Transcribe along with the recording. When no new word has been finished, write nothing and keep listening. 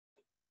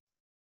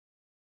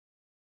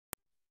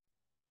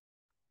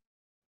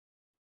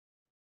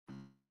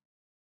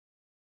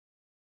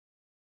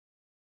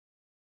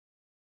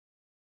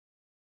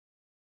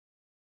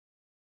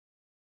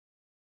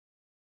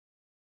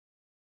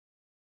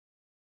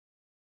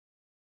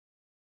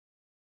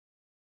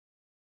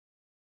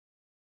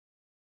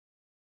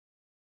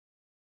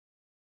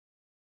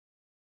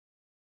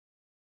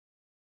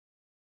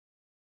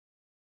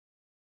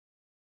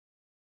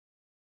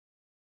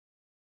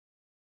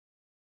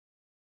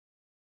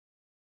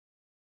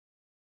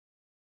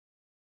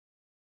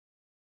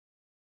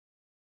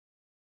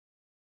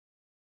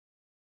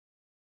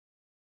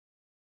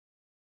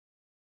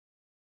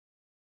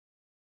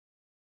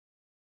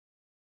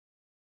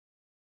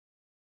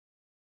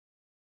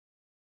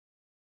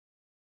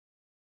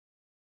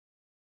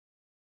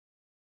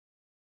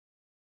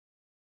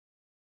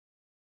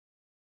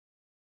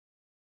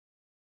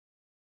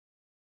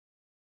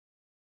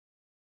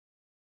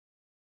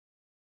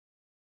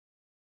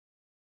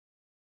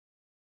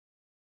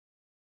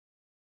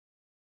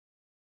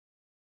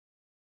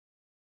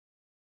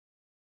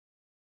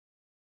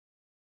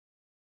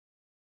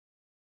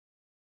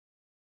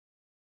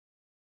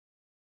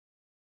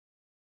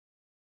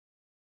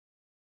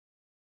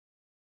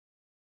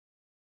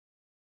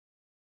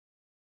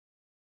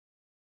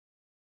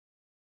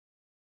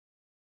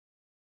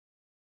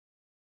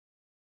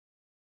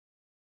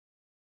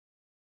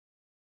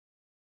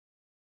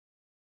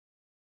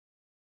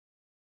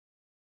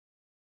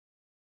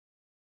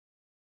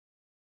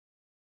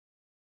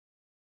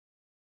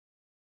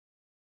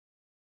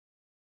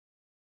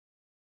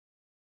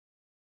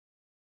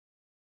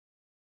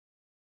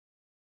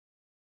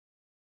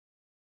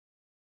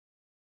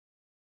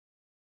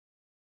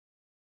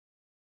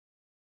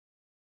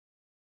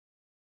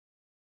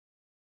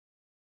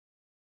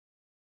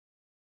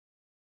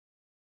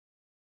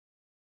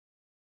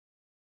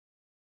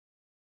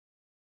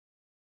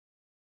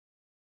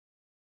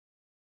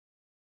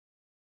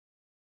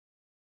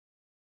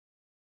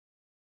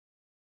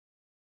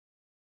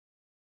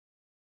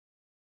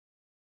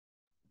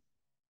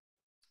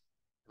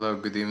Hello,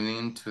 good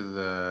evening to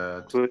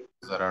the Good,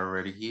 that are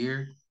already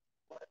here.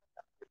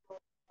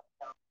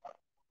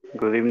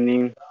 good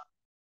evening.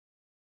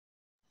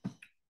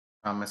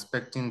 I'm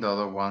expecting the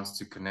other ones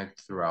to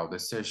connect throughout the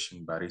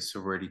session, but it's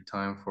already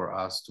time for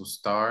us to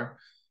start.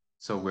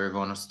 So we're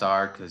gonna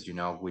start because you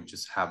know we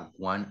just have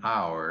 1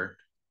 hour,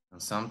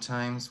 and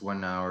sometimes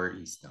 1 hour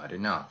is not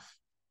enough.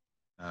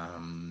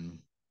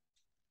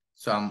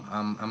 So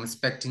I'm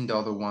expecting the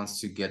other ones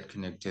to get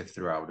connected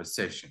throughout the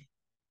session.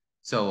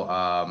 So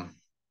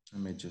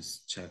let me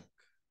just check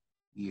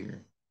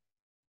here.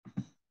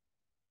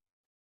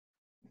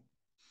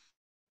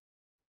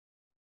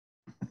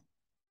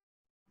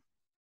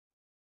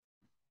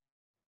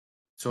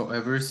 So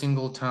every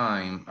single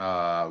time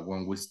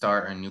when we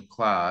start a new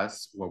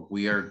class, what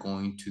we are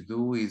going to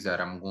do is that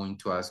I'm going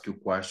to ask you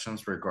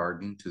questions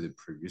regarding to the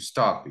previous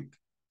topic.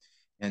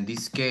 In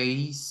this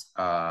case,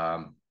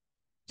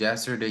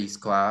 yesterday's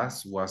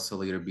class was a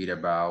little bit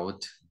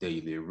about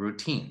daily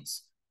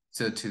routines.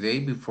 So today,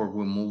 before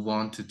we move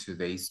on to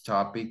today's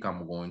topic,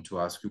 I'm going to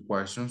ask you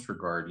questions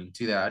regarding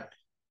to that.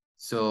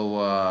 So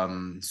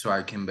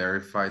I can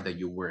verify that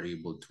you were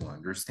able to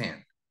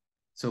understand.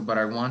 So, but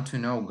I want to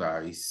know,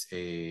 guys,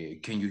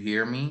 can you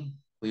hear me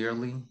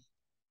clearly?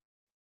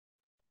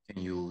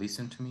 Can you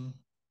listen to me?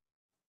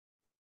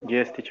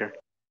 Yes, teacher.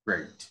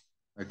 Great.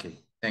 Okay,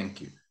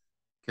 thank you.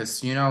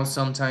 Because, you know,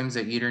 sometimes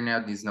the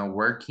internet is not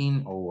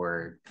working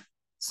or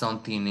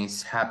something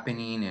is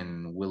happening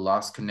and we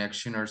lost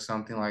connection or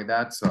something like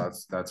that. So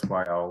that's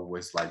why I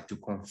always like to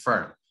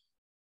confirm,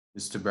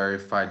 just to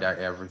verify that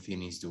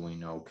everything is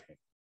doing okay.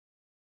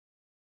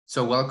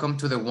 So welcome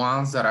to the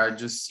ones that I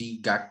just see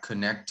got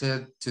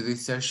connected to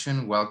this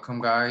session. Welcome,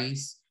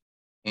 guys.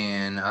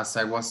 And as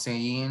I was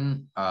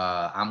saying,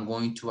 I'm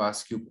going to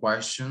ask you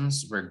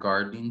questions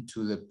regarding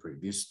to the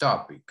previous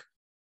topic,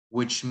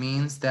 which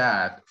means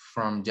that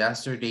from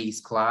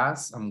yesterday's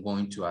class, I'm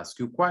going to ask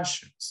you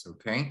questions,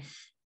 okay?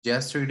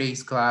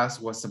 Yesterday's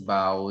class was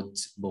about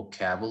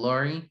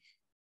vocabulary,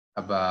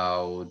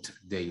 about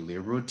daily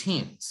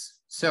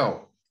routines.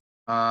 So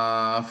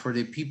for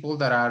the people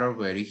that are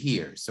already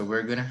here, so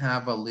we're gonna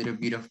have a little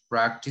bit of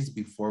practice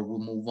before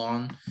we move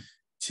on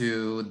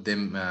to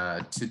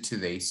the to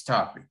today's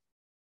topic.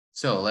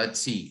 So let's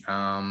see.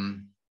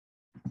 I'm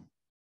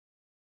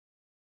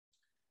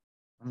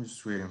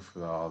just waiting for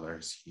the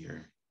others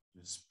here,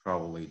 just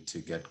probably to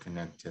get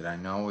connected. I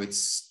know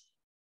it's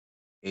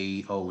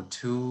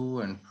 8:02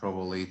 and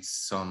probably it's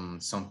some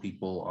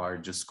people are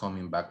just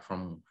coming back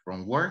from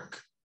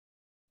work,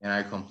 and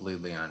I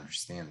completely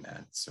understand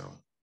that.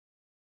 So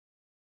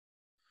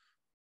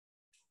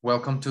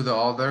welcome to the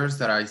others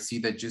that I see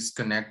that just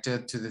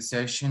connected to the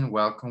session.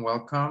 Welcome,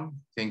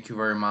 welcome. Thank you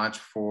very much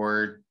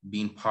for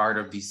being part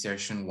of this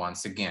session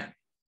once again.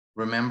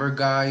 Remember,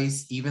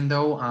 guys, even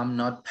though I'm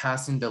not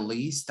passing the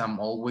list,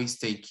 I'm always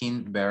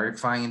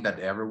verifying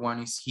that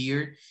everyone is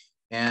here.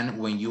 And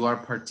when you are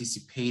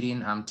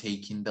participating, I'm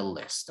taking the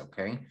list,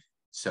 okay?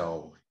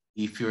 So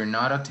if you're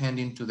not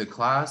attending to the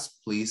class,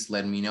 please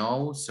let me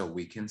know so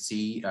we can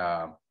see,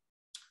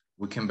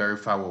 we can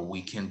verify what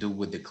we can do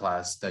with the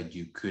class that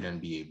you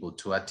couldn't be able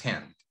to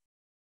attend.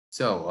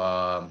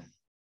 So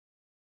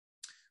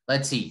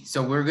let's see.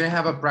 So we're gonna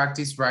have a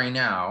practice right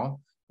now.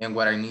 And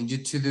what I need you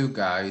to do,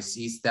 guys,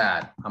 is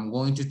that I'm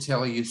going to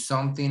tell you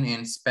something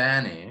in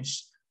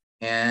Spanish,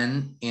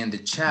 and in the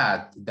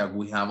chat that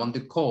we have on the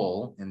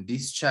call, in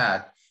this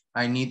chat,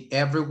 I need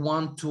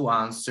everyone to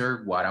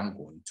answer what I'm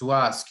going to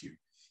ask you.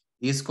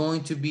 It's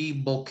going to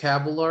be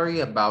vocabulary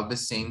about the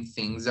same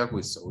things that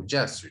we saw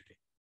yesterday.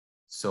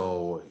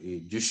 So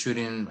you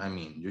shouldn't,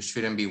 you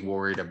shouldn't be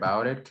worried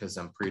about it because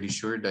I'm pretty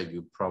sure that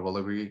you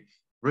probably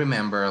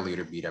remember a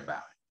little bit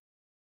about it.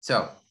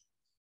 So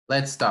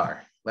let's start.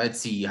 Let's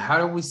see. How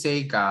do we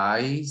say,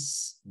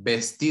 guys,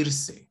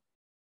 vestirse?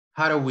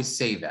 How do we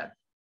say that?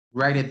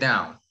 Write it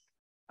down.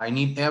 I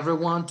need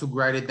everyone to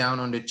write it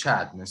down on the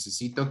chat.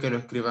 Necesito que lo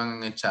escriban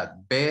en el chat.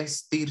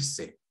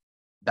 Vestirse.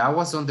 That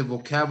was on the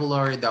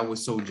vocabulary that we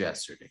saw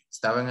yesterday.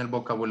 Estaba en el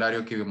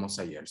vocabulario que vimos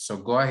ayer. So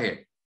go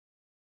ahead.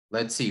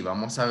 Let's see.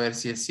 Vamos a ver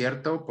si es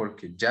cierto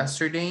porque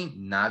yesterday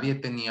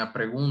nadie tenía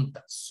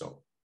preguntas.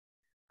 So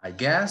I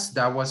guess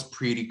that was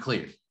pretty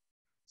clear.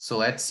 So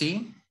let's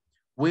see.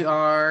 We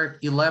are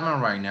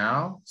 11 right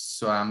now.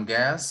 So I'm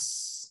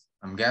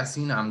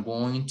guessing I'm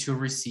going to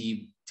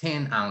receive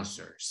 10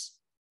 answers,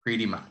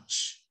 pretty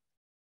much.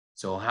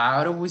 So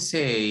how do we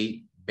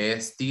say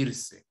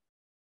vestirse?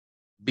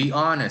 Be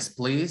honest,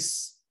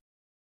 please.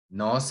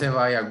 No se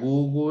vaya a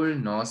Google,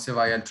 no se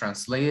vaya al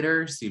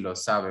translator. Si lo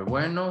sabe,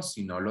 bueno.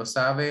 Si no lo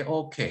sabe,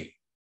 ok.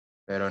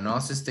 Pero no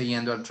se esté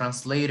yendo al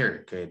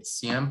translator, que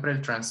siempre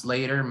el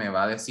translator me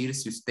va a decir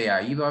si usted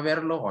ha ido a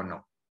verlo o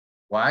no.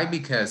 Why?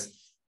 Because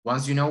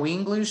once you know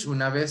English,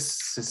 una vez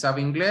se sabe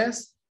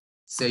inglés,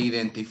 se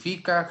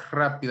identifica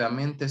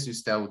rápidamente si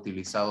usted ha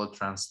utilizado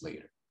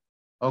translator.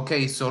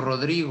 Okay, so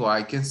Rodrigo,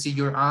 I can see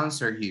your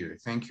answer here.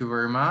 Thank you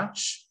very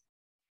much.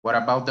 What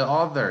about the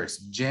others?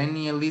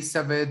 Jenny,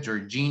 Elizabeth,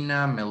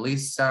 Georgina,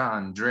 Melissa,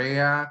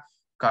 Andrea,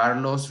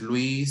 Carlos,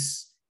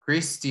 Luis,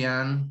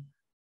 Christian.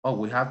 Oh,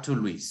 we have two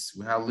Luis.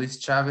 We have Luis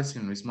Chavez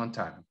and Luis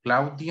Montano.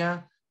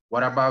 Claudia,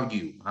 what about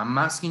you? I'm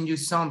asking you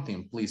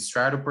something. Please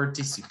try to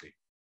participate.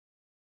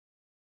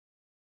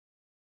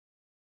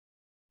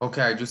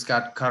 Okay, I just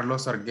got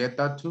Carlos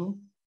Argueta to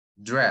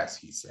dress,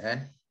 he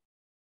said.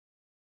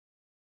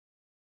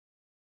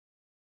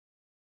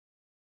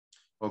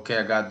 Okay,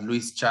 I got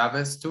Luis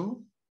Chavez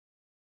too.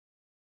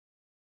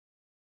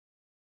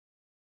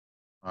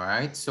 All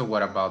right, so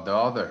what about the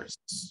others?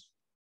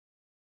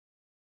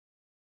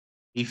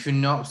 If you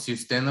know, si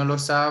usted no lo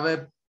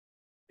sabe,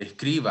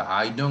 escriba,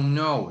 I don't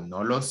know,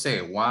 no lo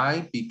sé.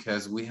 Why?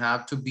 Because we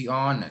have to be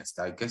honest,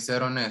 hay que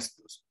ser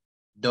honestos.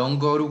 Don't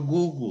go to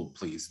Google,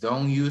 please.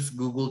 Don't use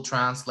Google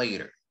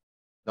Translator.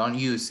 Don't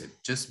use it,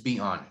 just be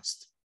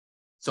honest.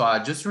 So I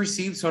just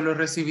received, solo he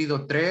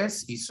recibido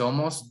 3 y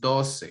somos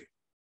 12.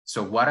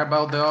 So what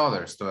about the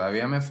others?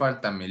 Todavía me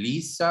falta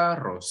Melissa,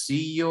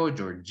 Rosillo,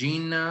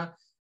 Georgina,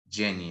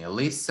 Jenny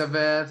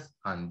Elizabeth,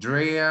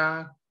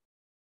 Andrea,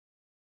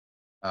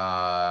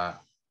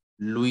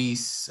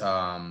 Luis,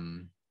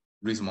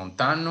 Luis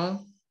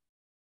Montano,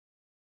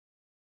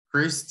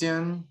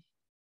 Christian,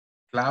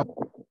 Claudia.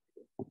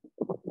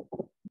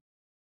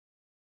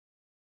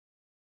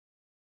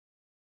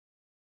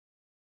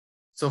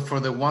 So for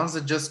the ones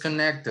that just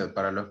connected,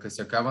 para los que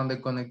se acaban de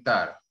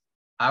conectar,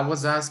 I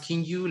was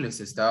asking you, les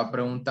estaba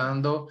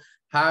preguntando,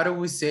 how do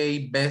we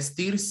say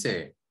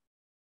vestirse?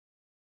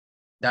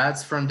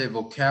 That's from the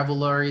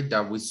vocabulary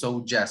that we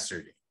saw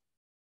yesterday.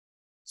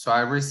 So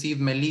I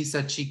received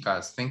Melissa,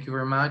 chicas. Thank you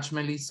very much,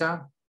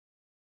 Melissa.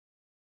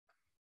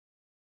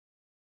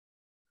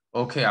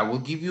 Okay, I will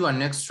give you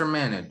an extra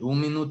minute,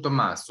 un minuto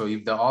más. So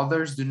if the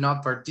others do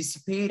not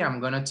participate, I'm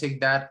gonna take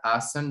that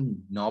as a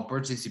no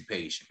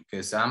participation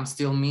because I'm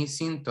still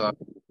missing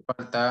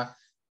todavía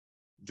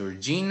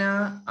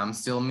Georgina, I'm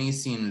still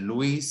missing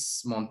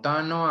Luis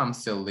Montano, I'm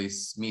still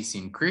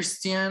missing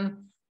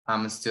Christian,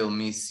 I'm still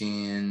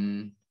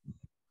missing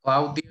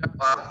Claudia.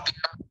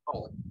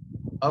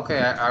 Okay,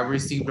 I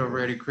received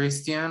already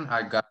Christian,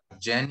 I got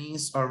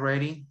Jenny's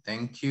already,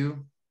 thank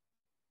you.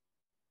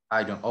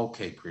 I don't,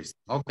 okay, Christian,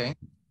 okay, thank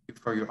you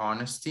for your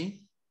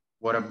honesty.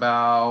 What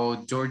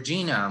about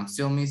Georgina? I'm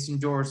still missing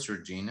yours,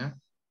 Georgina.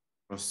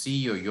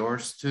 Rosillo,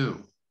 yours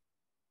too.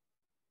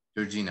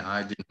 Georgina,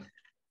 I didn't,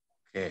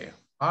 okay,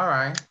 all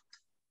right.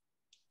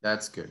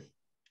 That's good.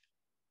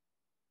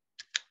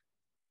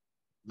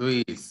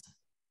 Luis,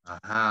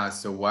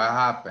 so what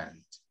happened?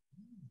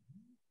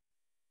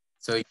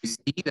 So you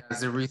see,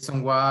 that's the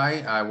reason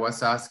why I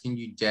was asking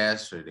you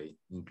yesterday.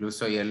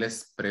 Incluso ayer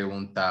les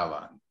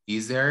preguntaba,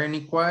 is there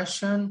any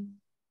question?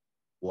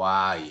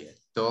 Quiet,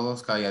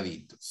 todos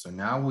calladitos. So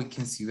now we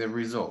can see the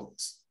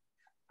results.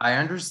 I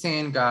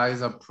understand, guys,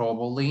 that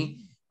probably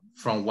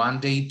from one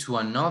day to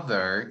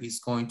another is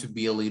going to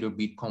be a little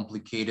bit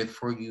complicated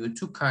for you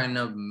to kind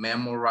of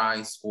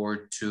memorize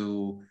or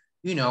to,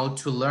 you know,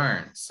 to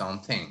learn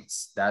some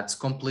things. That's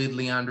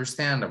completely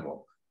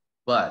understandable.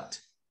 But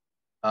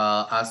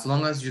as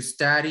long as you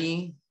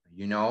study,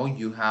 you know,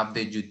 you have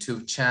the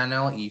YouTube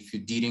channel. If you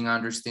didn't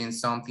understand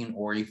something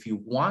or if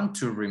you want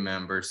to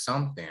remember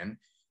something,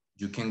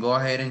 you can go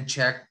ahead and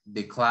check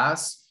the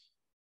class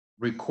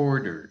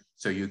recorder.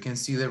 So you can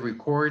see the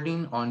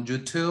recording on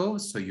YouTube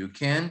so you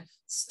can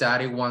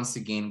study once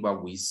again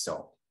what we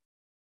saw.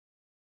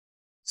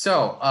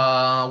 So,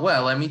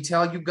 well, let me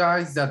tell you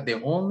guys that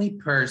the only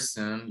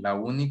person, la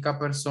única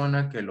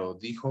persona que lo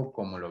dijo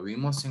como lo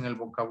vimos en el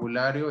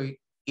vocabulario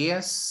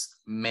is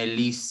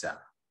Melissa.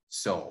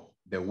 So,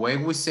 the way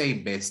we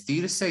say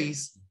vestirse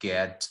is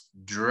get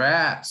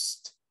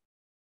dressed.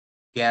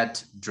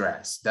 Get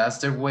dressed. That's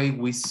the way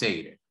we say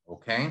it,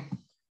 okay?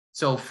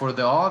 So, for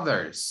the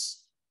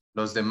others,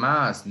 los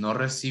demás, no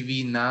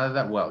recibí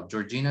nada. Well,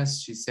 Georgina,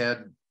 she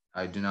said,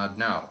 I do not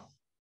know.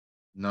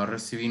 No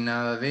recibí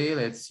nada de,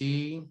 let's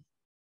see.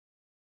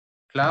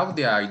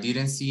 Claudia, I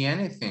didn't see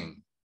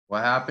anything.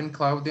 What happened,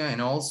 Claudia?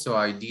 And also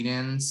I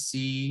didn't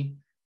see,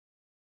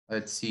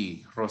 let's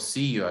see,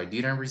 Rosillo, I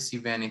didn't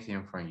receive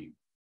anything from you.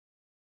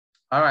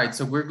 All right,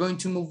 so we're going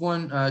to move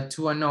on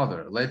to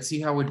another. Let's see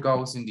how it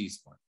goes in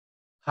this one.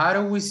 How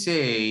do we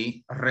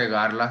say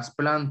regar las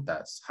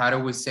plantas? How do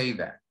we say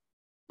that?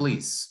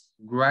 Please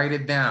write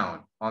it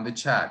down on the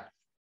chat.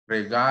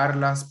 Regar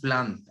las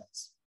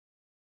plantas.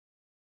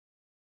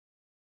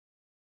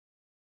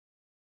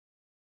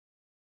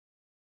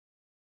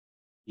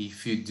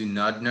 If you do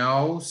not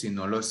know, si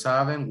no lo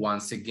saben,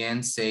 once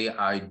again say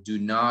I do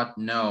not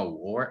know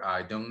or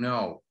I don't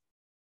know.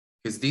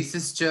 Because this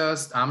is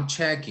just, I'm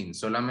checking,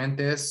 solamente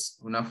es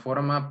una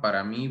forma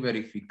para mí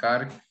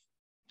verificar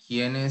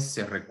quiénes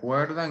se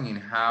recuerdan and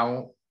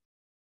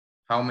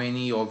how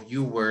many of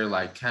you were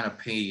like kind of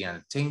paying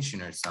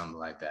attention or something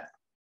like that.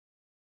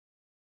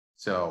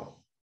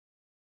 So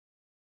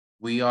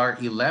we are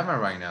 11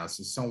 right now,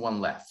 so someone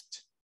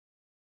left.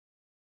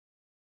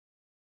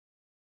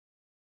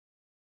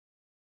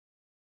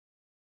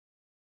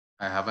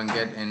 I haven't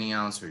get any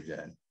answer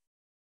yet.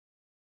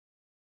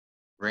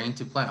 Rain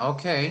to plan,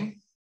 okay.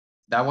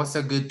 That was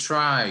a good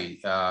try,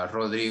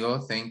 Rodrigo.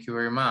 Thank you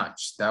very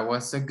much. That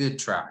was a good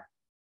try.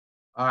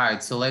 All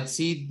right, so let's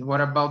see, what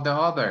about the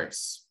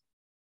others?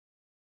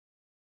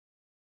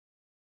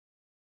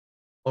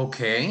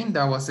 Okay,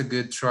 that was a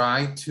good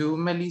try too,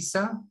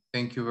 Melissa.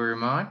 Thank you very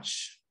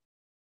much.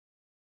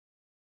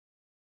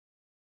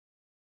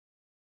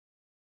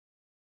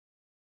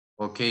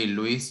 Okay,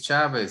 Luis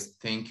Chavez,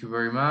 thank you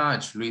very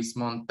much. Luis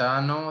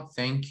Montano,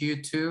 thank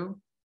you too.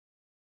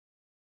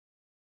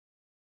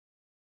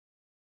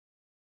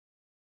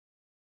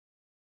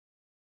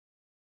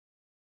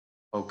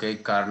 Okay,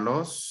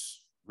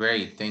 Carlos,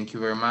 great. Thank you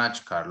very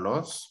much,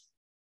 Carlos.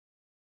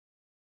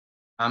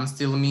 I'm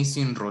still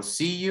missing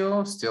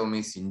Rosillo, still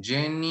missing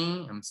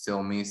Jenny, I'm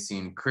still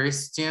missing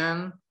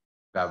Christian,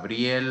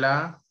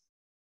 Gabriela,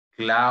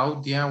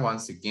 Claudia,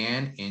 once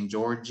again, and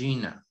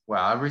Georgina.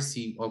 Well, I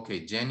received,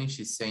 okay, Jenny,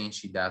 she's saying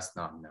she does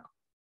not know.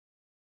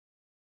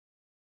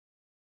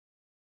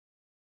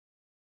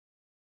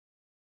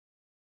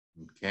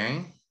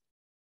 Okay.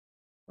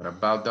 What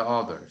about the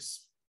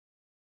others?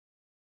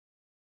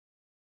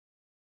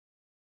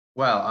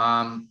 Well,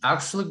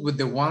 actually with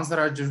the ones that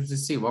I just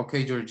received,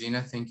 okay,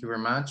 Georgina, thank you very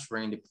much.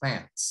 Rain the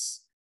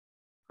plants.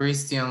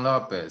 Christian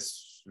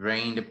Lopez,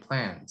 rain the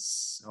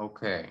plants.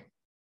 Okay.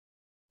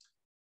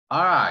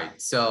 All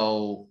right,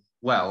 so,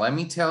 well, let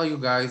me tell you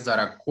guys that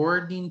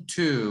according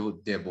to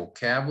the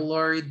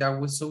vocabulary that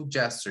we saw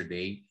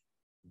yesterday,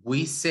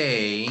 we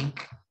say,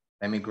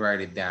 let me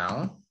write it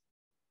down.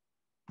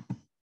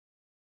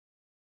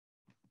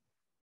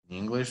 In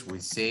English, we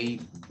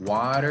say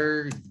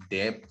water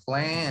the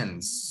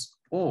plants,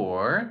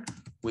 or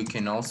we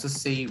can also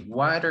say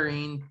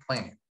watering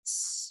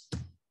plants.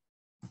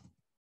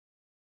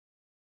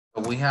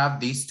 So we have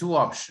these two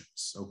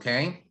options,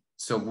 okay?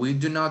 So we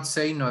do not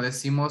say, no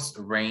decimos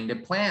rain the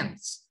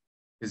plants.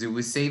 Because if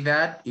we say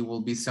that, it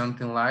will be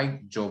something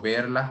like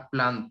llover las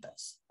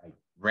plantas, like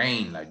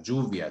rain, like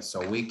lluvia.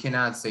 So we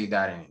cannot say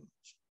that in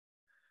English.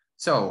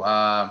 So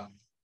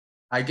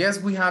I guess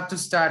we have to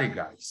study,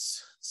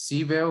 guys.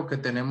 Sí veo que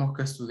tenemos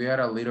que estudiar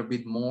a little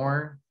bit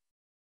more.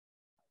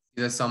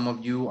 That some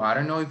of you, I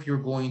don't know if you're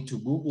going to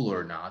Google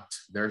or not.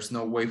 There's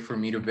no way for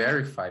me to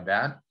verify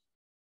that,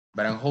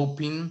 but I'm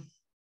hoping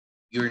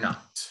you're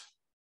not.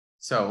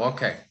 So,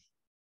 okay.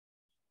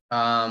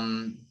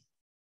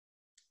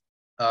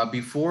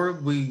 Before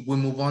we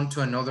move on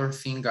to another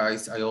thing,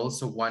 guys, I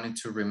also wanted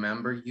to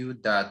remember you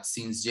that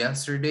since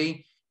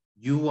yesterday,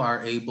 you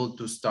are able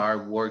to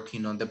start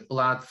working on the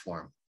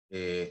platform.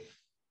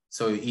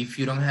 So if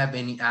you don't have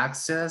any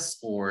access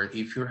or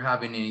if you're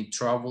having any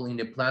trouble in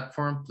the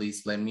platform,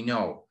 please let me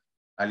know.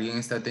 ¿Alguien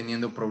está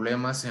teniendo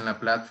problemas en la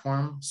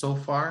platform so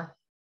far?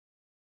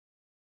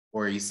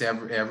 Or is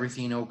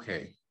everything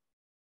okay?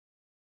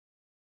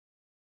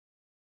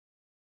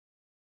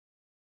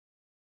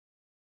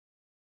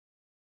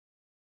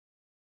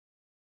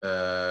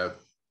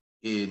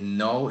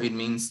 No, it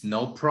means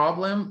no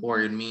problem, or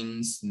it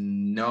means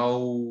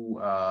no,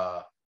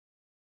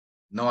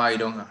 no,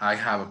 I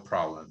have a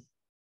problem.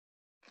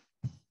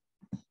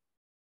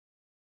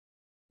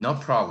 No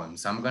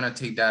problems. I'm gonna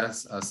take that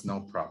as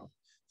no problem.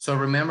 So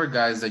remember,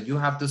 guys, that you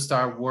have to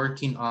start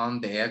working on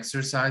the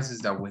exercises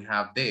that we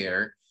have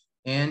there.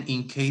 And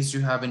in case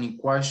you have any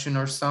question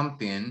or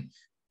something,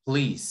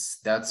 please,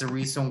 that's the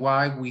reason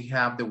why we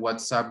have the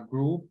WhatsApp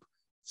group.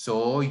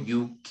 So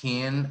you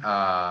can,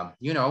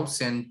 you know,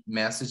 send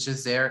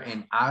messages there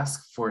and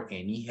ask for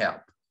any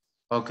help.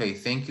 Okay,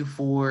 thank you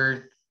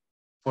for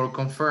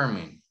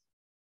confirming.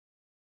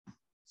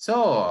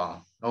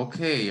 So,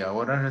 ok,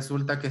 ahora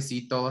resulta que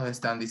sí, todos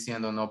están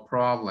diciendo no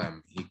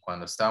problem. Y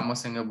cuando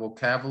estamos en el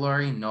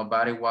vocabulary,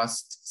 nobody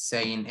was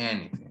saying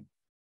anything.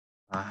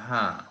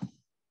 Ajá.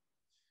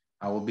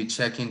 I will be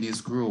checking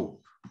this group.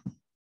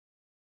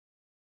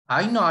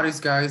 I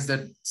noticed, guys,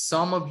 that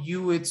some of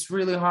you, it's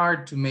really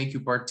hard to make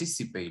you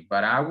participate,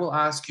 but I will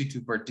ask you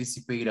to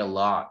participate a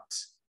lot.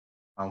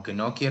 Aunque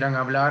no quieran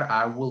hablar,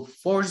 I will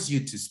force you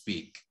to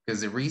speak,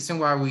 because the reason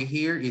why we're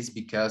here is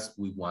because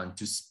we want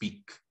to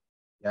speak.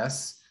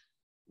 Yes?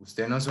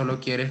 Usted no solo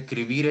quiere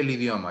escribir el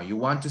idioma, you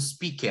want to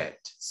speak it.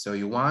 So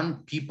you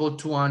want people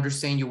to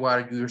understand you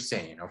what you're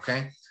saying,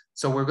 okay?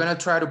 So we're gonna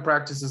try to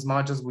practice as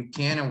much as we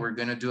can, and we're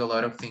gonna do a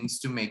lot of things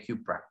to make you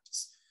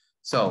practice.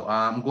 So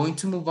I'm going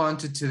to move on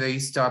to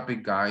today's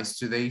topic, guys.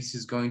 Today's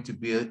is going to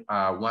be,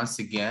 once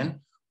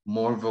again,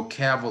 more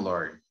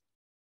vocabulary.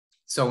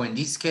 So in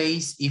this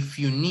case, if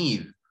you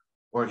need,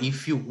 or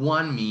if you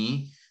want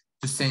me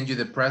to send you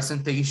the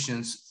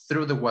presentations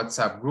through the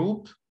WhatsApp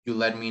group, you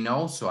let me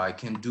know so I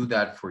can do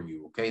that for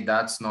you, okay?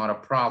 That's not a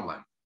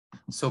problem.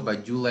 So,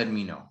 but you let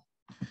me know.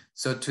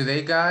 So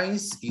today,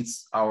 guys,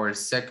 it's our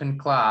second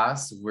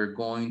class. We're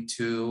going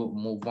to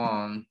move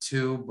on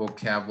to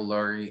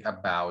vocabulary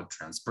about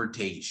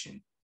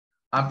transportation.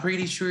 I'm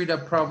pretty sure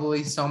that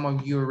probably some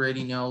of you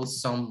already know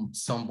some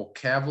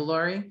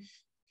vocabulary,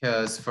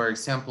 because, for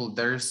example,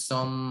 there's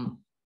some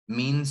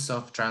means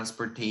of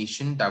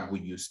transportation that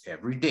we use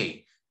every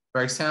day.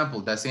 For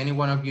example, does any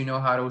one of you know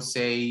how to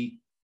say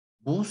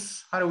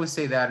bus? How do we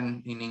say that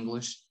in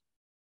English?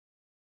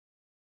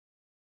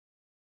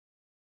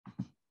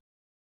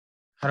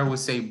 How do we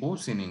say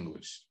bus in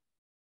English?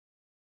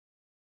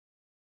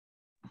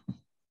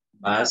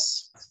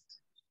 Bus.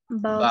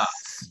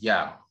 Bus,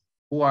 yeah.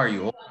 Who are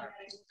you?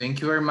 Thank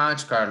you very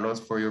much,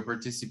 Carlos, for your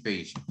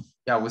participation.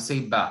 Yeah, we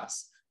say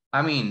bus.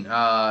 I mean,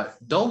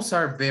 those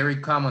are very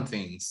common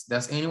things.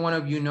 Does any one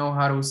of you know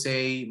how to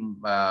say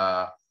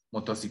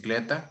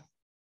motocicleta?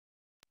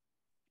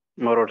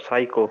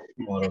 Motorcycle.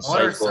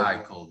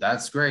 Motorcycle,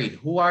 that's great.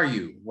 Who are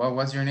you? What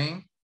was your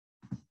name?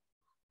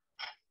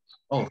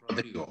 Oh,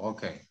 Rodrigo,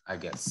 okay, I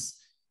guess.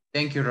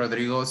 Thank you,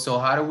 Rodrigo. So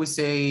how do we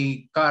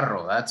say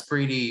carro? That's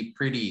pretty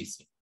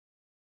easy.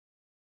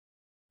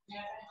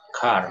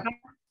 Car.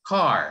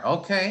 Car,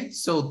 okay.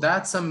 So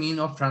that's a mean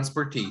of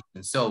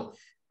transportation. So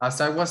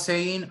as I was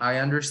saying, I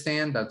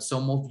understand that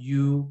some of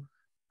you,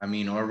 I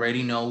mean,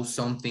 already know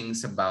some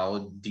things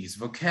about this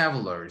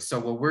vocabulary. So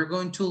what we're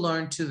going to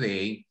learn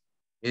today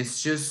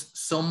is just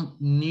some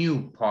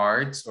new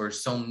parts or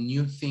some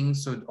new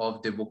things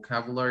of the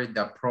vocabulary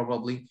that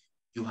probably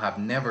you have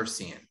never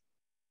seen,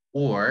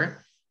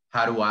 or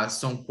how to ask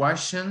some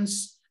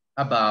questions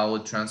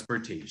about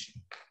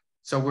transportation.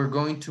 So we're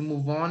going to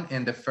move on,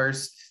 and the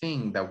first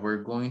thing that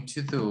we're going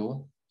to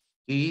do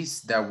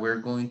is that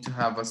we're going to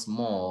have a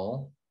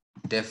small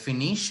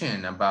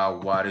definition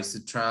about what is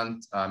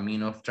the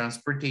mean of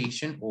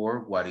transportation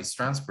or what is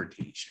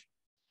transportation.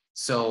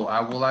 So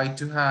I would like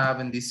to have,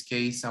 in this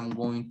case, I'm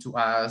going to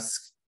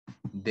ask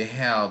the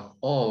help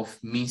of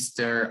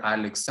Mr.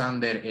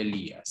 Alexander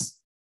Elias.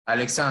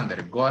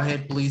 Alexander, go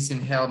ahead, please,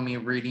 and help me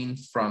reading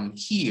from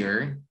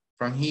here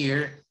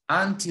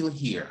until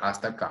here,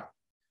 hasta acá.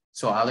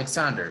 So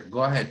Alexander,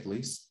 go ahead,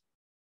 please.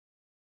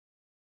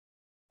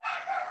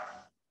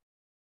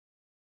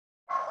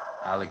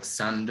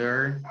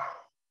 Alexander.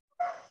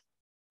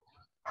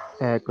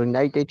 Good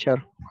night,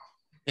 teacher.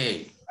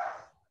 Hey.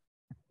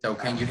 So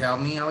can you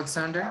help me,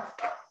 Alexander?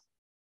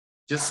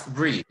 Just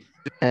read.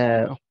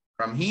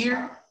 From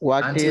here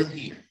until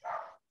here.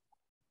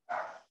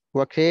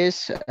 What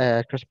is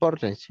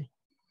transportation?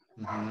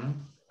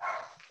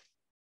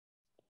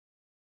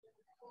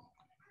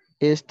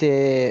 Is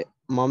the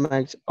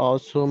movement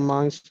of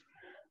humans,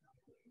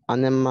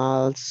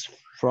 animals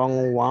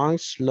from one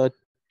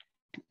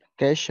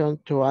location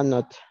to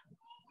another.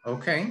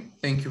 Okay,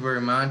 thank you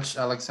very much,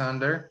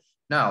 Alexander.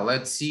 Now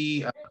let's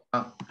see.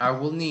 I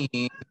will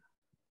need.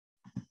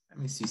 Let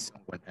me see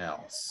someone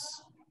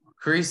else.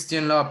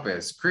 Christian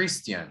Lopez.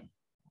 Christian,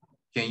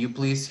 can you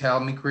please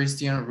help me,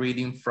 Christian,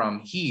 reading from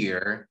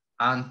here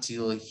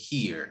until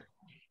here?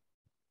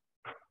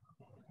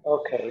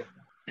 Okay.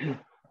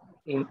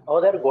 In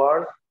other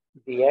words,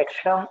 the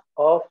action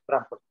of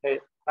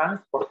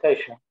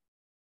transportation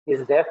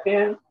is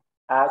defined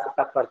as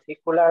a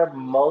particular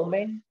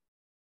movement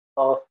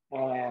of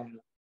an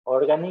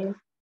organism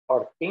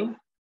or thing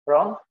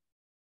from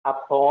a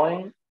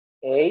point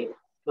A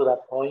to the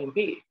point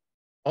B.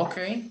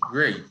 Okay,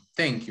 great.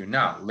 Thank you.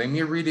 Now, let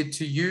me read it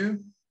to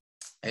you,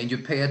 and you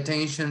pay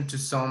attention to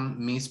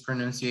some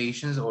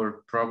mispronunciations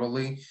or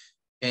probably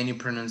any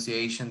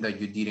pronunciation that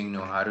you didn't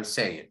know how to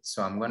say it.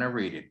 So I'm going to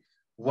read it.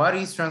 What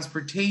is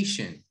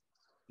transportation?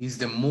 Is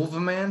the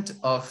movement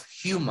of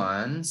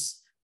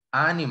humans,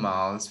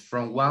 animals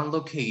from one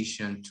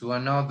location to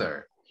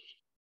another.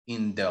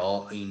 In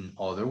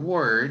other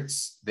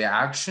words, the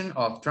action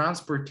of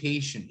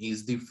transportation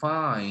is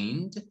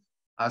defined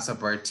as a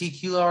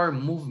particular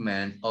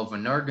movement of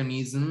an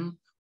organism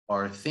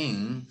or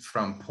thing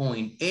from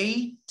point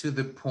A to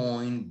the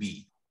point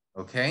B,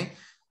 okay?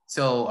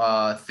 So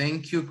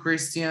thank you,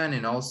 Christian,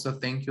 and also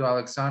thank you,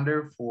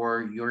 Alexander,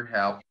 for your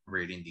help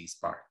reading this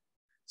part.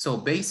 So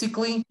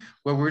basically,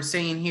 what we're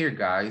saying here,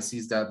 guys,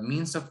 is that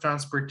means of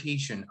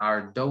transportation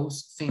are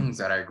those things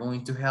that are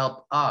going to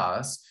help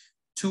us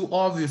to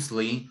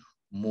obviously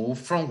move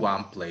from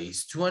one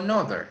place to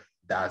another.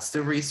 That's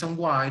the reason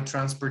why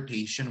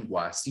transportation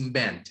was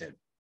invented.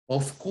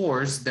 Of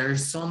course,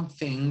 there's some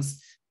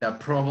things that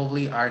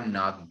probably are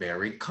not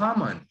very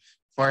common.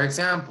 For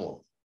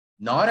example,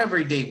 not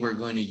every day we're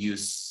going to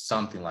use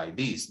something like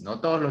this. No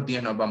todos los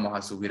días nos vamos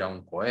a subir a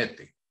un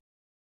cohete.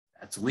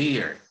 That's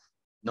weird.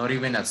 Not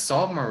even a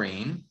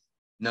submarine,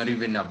 not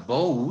even a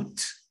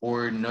boat,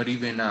 or not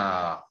even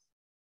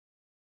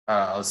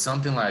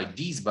something like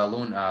this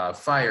balloon,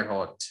 fire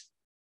hot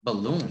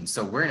balloon.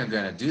 So we're not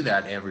going to do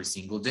that every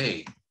single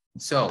day.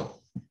 So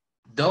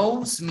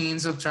those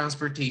means of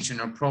transportation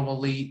are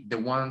probably the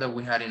one that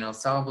we had in El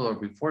Salvador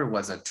before. It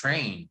was a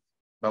train,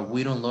 but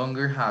we no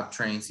longer have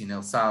trains in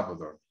El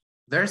Salvador.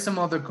 There are some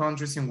other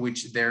countries in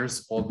which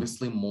there's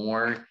obviously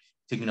more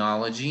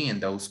technology. In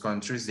those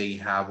countries, they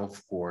have,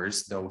 of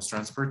course, those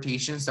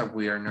transportations that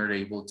we are not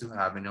able to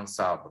have in El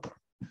Salvador.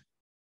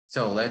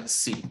 So let's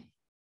see.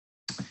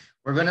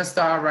 We're gonna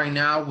start right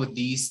now with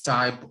this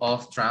type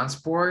of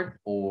transport,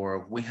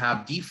 or we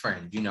have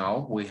different, you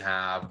know, we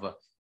have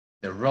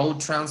the road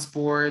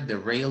transport, the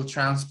rail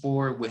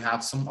transport, we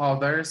have some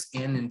others.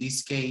 And in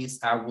this case,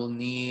 I will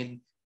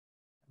need,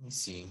 let me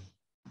see.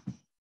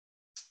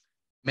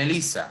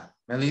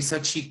 Melissa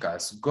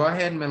Chicas, go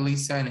ahead,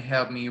 Melissa, and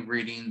help me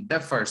reading the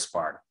first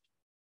part,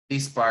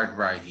 this part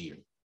right here.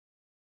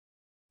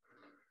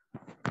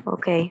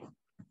 Okay.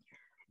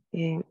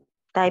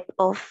 Type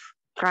of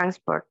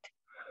transport.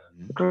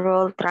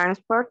 Road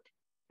transport.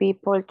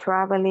 People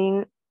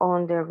traveling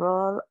on the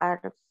road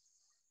are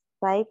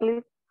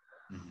cyclists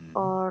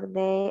or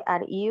they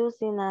are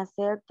using a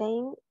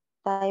certain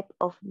type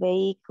of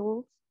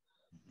vehicles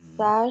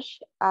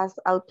such as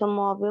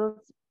automobiles,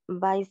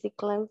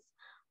 bicycles,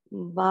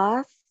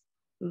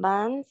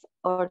 vans,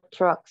 or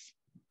trucks.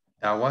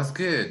 That was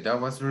good. That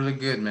was really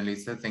good,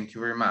 Melissa. Thank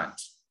you very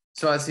much.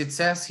 So as it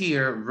says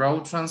here,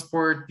 road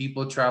transport,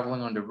 people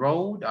traveling on the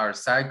road are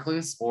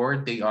cyclists or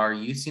they are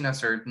using a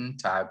certain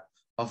type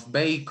of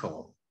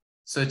vehicle,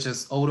 such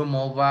as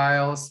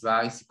automobiles,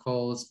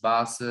 bicycles,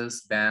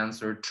 buses,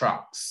 vans, or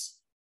trucks.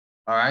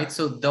 All right,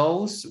 so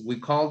those, we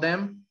call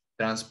them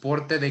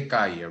transporte de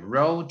calle,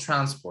 road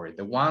transport,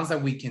 the ones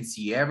that we can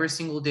see every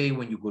single day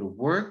when you go to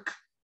work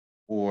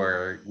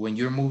or when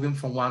you're moving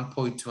from one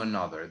point to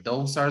another.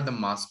 Those are the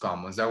most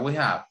common that we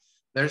have.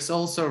 There's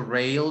also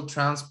rail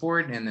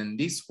transport, and in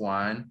this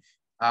one,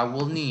 I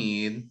will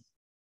need,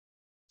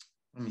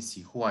 let me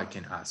see who I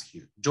can ask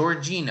here.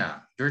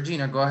 Georgina.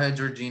 Georgina, go ahead,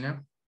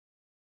 Georgina.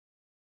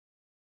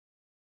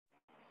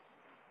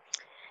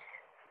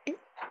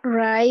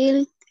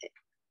 Rail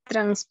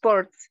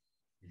transport.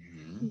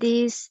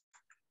 This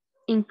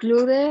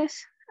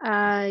includes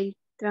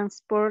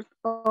transport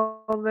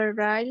over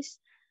rails.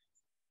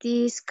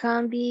 This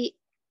can be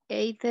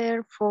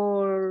either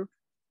for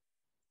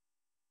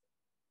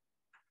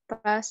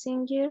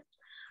passenger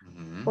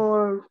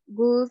or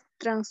good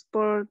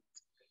transport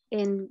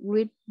and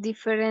with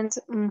different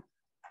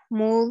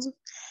modes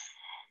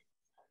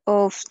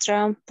of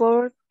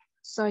transport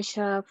such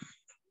as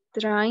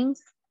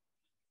trains,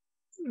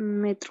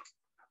 metro.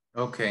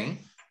 Okay,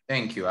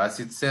 thank you. As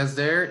it says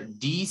there,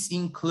 this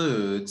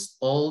includes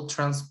all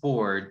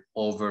transport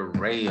over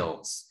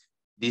rails.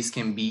 This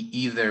can be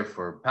either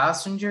for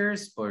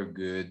passengers or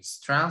goods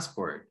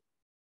transport,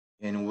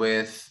 and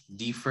with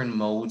different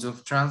modes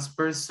of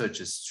transport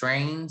such as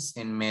trains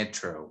and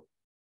metro.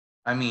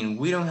 I mean,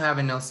 we don't have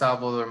in El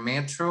Salvador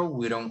metro.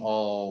 We don't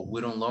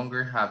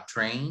longer have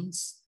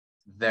trains.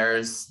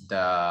 There's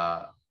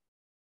the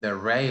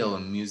rail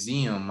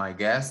museum, I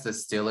guess, that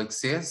still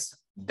exists.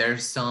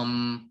 There's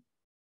some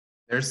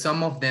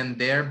of them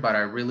there, but I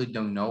really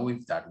don't know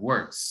if that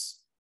works.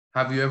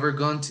 Have you ever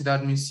gone to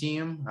that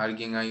museum?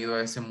 ¿Alguien ha ido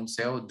a ese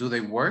museo? Do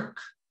they work?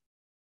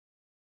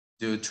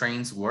 Do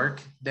trains work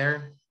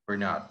there or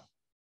not?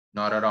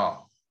 Not at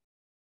all.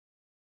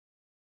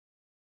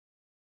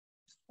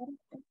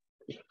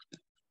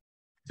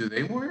 Do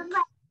they work?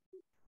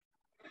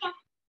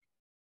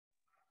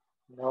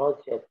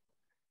 Not yet.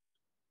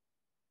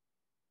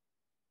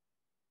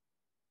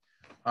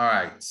 All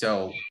right,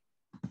 so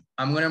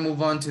I'm gonna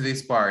move on to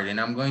this part and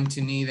I'm going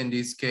to need, in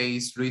this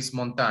case, Luis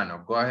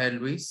Montano. Go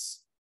ahead, Luis.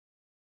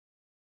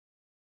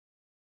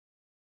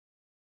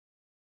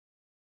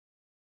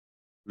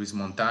 Luis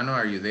Montano,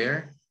 are you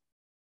there?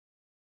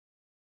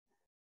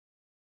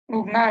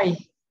 Ugnai,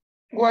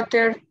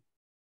 water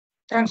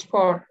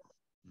transport,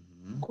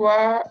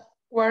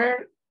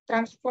 water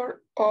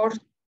transport or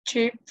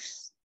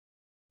ships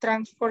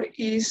transport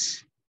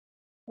is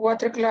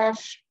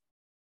watercraft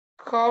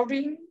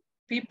carrying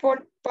people,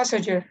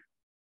 passenger.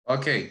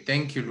 Okay,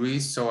 thank you,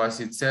 Luis. So as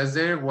it says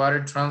there,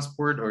 water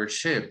transport or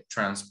ship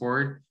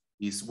transport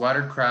is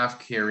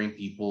watercraft carrying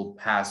people,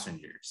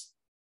 passengers.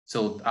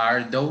 So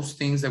are those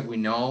things that we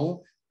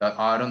know that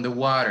are on the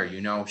water,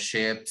 you know,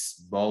 ships,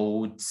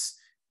 boats,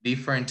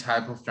 different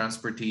type of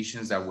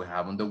transportations that we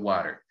have on the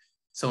water.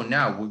 So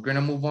now we're gonna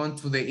move on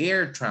to the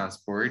air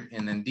transport.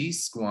 And then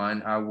this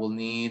one, I will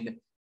need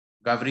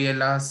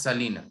Gabriela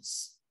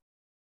Salinas.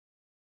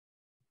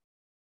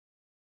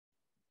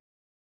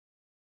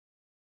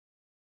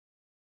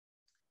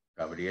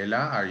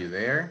 Gabriela, are you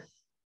there?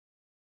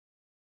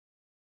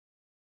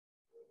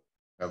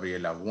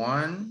 Gabriela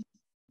 1.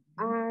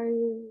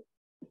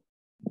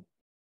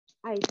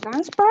 I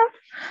transport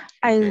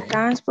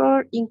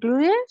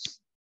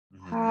includes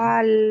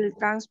al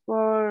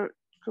transport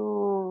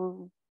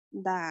to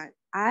the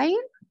air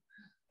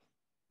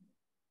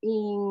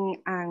in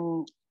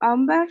an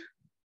urban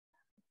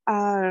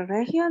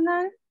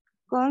regional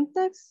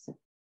context.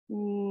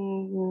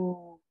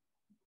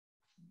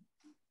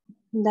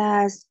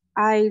 Does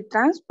air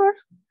transport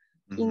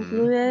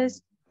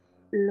includes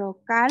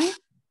local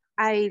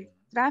air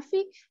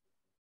traffic,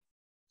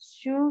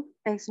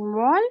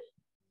 small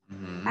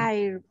airplanes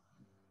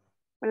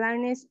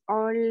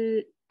or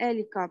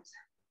helicopters.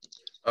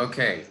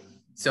 Okay,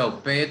 so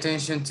pay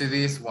attention to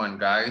this one,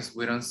 guys.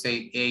 We don't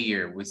say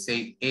air, we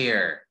say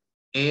air.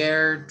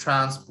 Air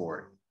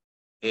transport.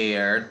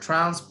 Air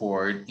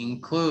transport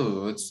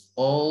includes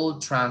all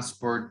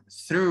transport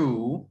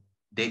through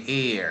the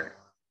air.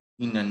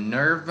 In an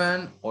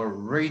urban or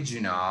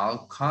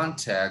regional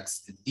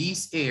context,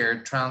 this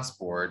air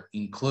transport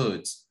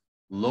includes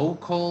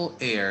local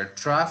air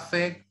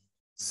traffic,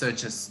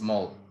 such as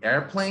small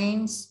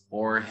airplanes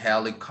or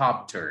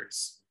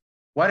helicopters.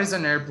 What is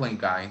an airplane,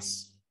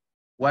 guys?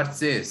 What's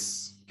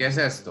this? ¿Qué es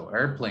esto?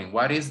 Airplane,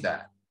 what is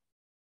that?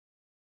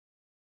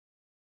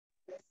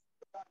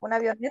 Una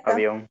avioneta.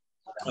 Avión.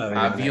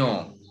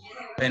 Avión.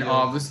 And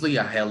obviously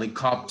a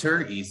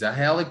helicopter is a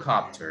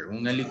helicopter.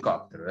 Un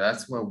helicóptero.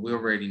 That's what we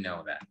already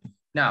know that.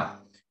 Now,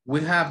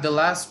 we have the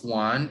last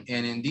one.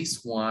 And in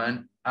this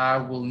one, I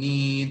will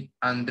need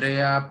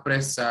Andrea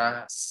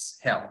Presa's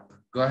help.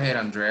 Go ahead,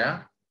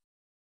 Andrea.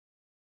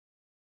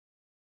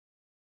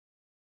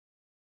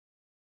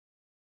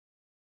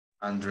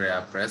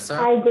 Andrea Presa.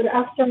 Hi, good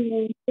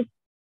afternoon.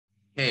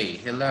 Hey,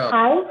 hello.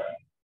 Hi.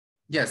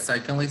 Yes, I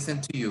can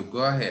listen to you.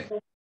 Go ahead.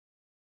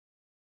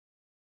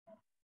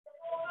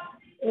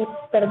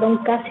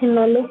 Perdón, casi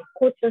no lo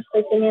escucho.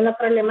 Estoy teniendo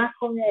problemas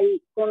con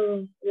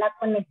la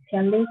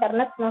conexión de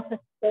internet. No sé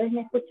si ustedes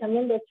me escuchan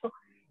bien. De hecho,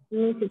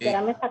 ni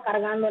siquiera me está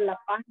cargando la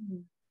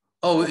página.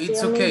 Oh,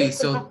 it's okay.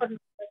 So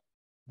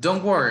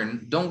don't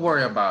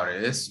worry about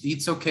it.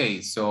 It's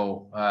okay.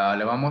 So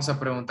le vamos a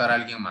preguntar a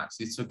alguien más.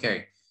 It's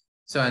okay.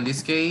 So in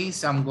this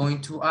case, I'm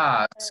going to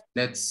ask,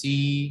 let's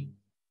see,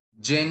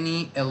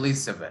 Jenny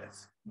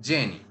Elizabeth.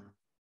 Jenny.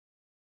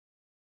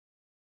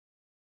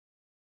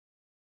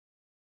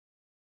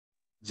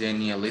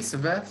 Jenny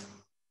Elizabeth?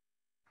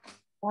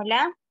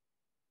 Hola.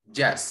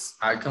 Yes,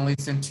 I can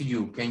listen to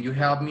you. Can you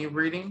help me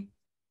reading?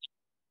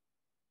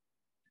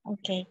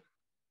 Okay.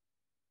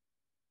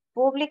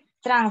 Public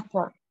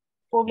transport.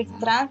 Public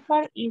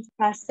transport is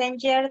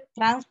passenger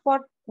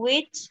transport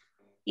which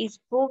is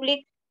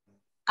public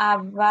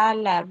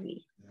available.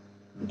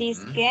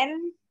 This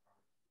can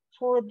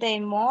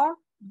furthermore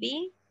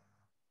be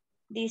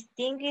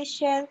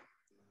distinguished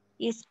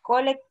is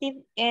collective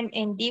and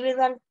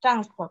individual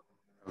transport.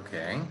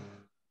 Okay.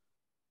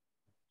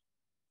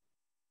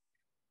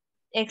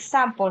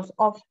 Examples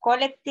of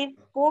collective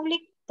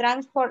public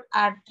transport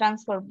are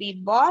transport by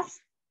bus,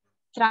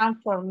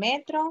 transport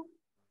metro,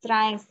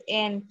 trains,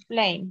 and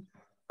plane.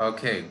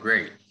 Okay,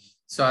 great.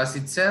 So as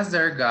it says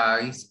there,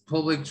 guys,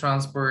 public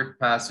transport,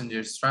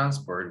 passengers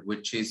transport,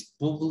 which is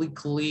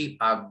publicly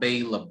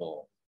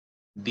available.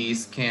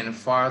 This can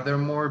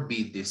furthermore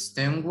be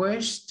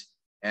distinguished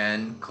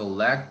and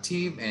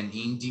collective and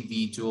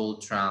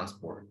individual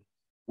transport.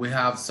 We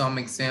have some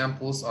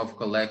examples of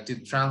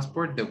collective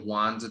transport, the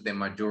ones that the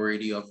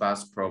majority of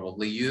us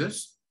probably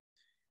use.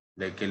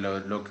 Lo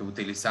que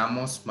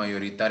utilizamos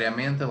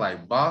mayoritariamente,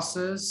 like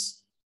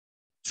buses,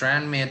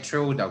 train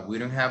metro that we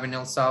don't have in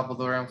El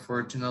Salvador,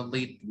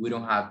 unfortunately. We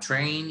don't have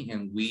train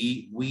and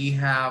we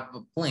have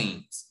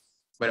planes,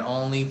 but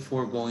only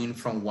for going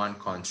from one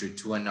country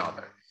to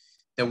another.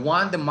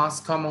 The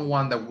most common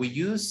one that we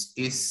use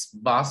is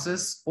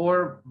buses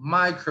or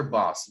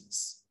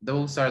microbuses.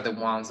 Those are the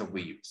ones that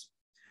we use.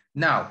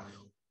 Now,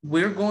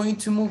 we're going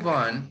to move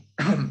on,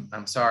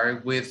 I'm sorry,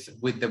 with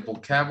the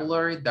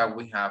vocabulary that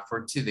we have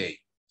for today.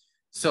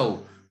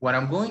 So what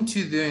I'm going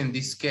to do in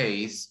this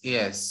case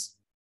is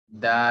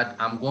that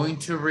I'm going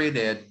to read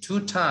it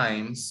 2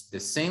 times, the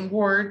same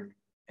word,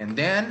 and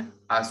then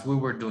as we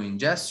were doing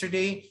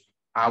yesterday,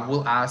 I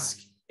will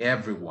ask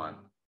everyone.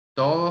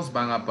 Todos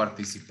van a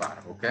participar,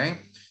 okay?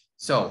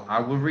 So I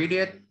will read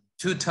it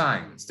 2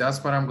 times.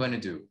 That's what I'm going to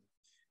do.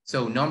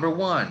 So number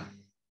 1,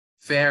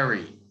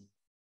 ferry.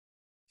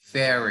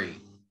 Ferry,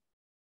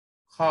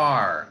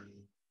 car,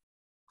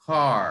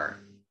 car,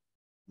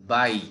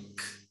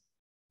 bike,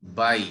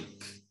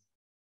 bike,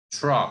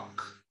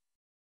 truck,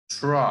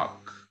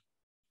 truck,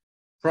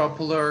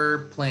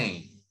 propeller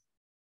plane,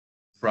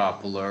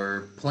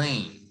 propeller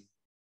plane,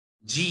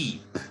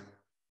 jeep,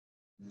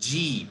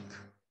 jeep,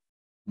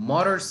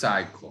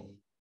 motorcycle,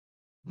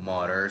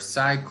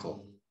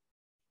 motorcycle,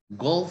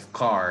 golf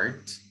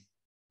cart,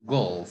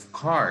 golf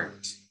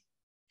cart,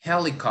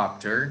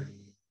 helicopter,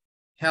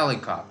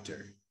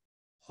 helicopter,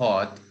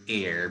 hot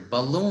air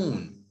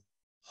balloon,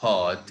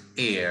 hot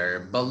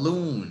air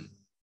balloon,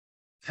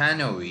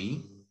 canoe,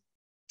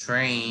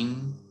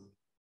 train,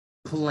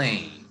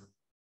 plane.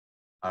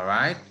 All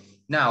right,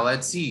 now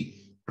let's see.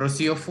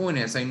 Rocio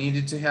Funes, I need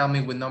you to help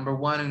me with number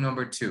 1 and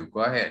number 2. Go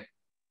ahead.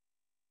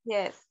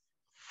 Yes.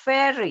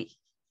 Ferry.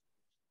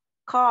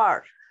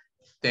 Car.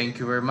 Thank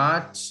you very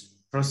much.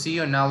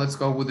 Rocio, now let's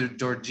go with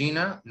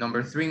Georgina.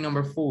 Number 3,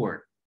 number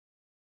 4.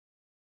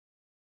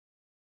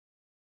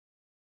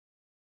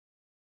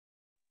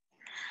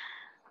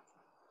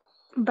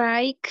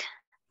 Bike,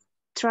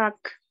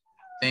 truck.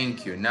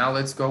 Thank you. Now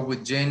let's go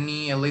with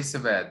Jenny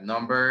Elizabeth,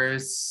 number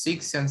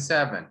 6 and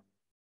 7.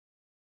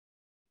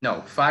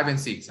 No, 5 and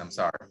 6, I'm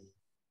sorry.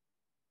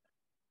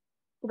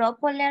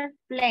 Propeller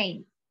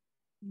plane,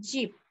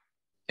 jeep.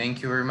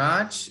 Thank you very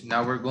much.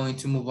 Now we're going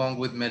to move on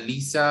with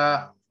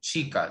Melissa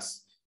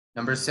Chicas,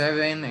 number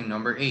 7 and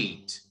number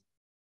 8.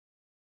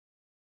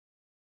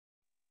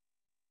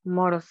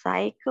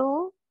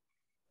 Motorcycle,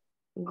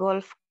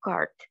 golf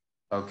cart.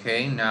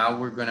 Okay, now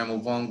we're gonna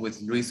move on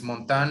with Luis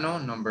Montano,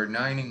 number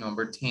 9 and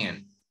number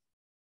 10.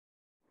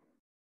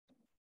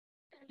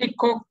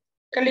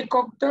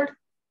 Helicopter,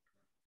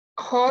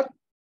 hot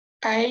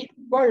air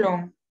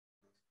balloon.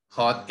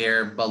 Hot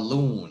air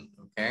balloon,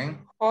 okay?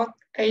 Hot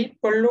air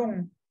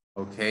balloon.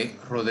 Okay,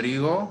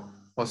 Rodrigo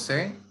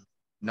Jose,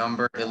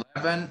 number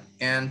 11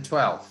 and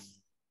 12.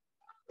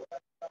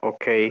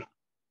 Okay.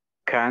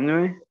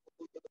 canoe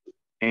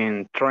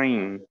and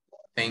train.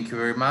 Thank you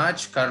very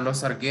much.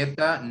 Carlos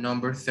Argueta,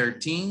 number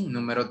 13,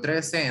 número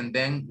 13, and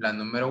then la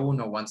número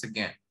 1 once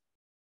again.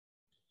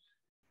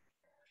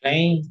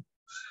 Plane,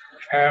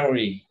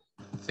 ferry.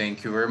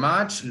 Thank you very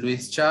much.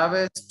 Luis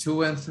Chavez,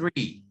 2 and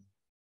 3.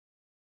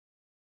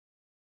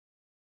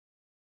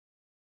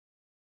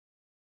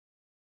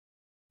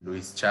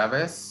 Luis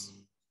Chavez.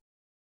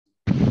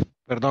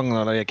 Perdón,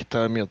 no lo había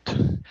quitado el mute.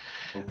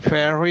 Okay.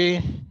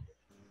 Ferry,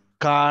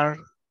 car,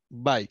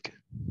 bike.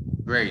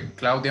 Great.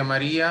 Claudia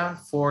Maria,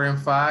 4 and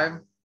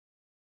 5.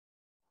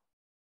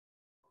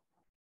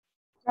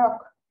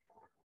 Truck.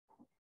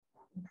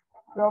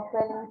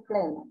 Propelling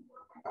plane.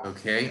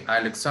 Okay.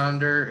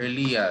 Alexander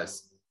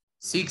Elias,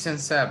 6 and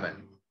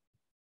 7.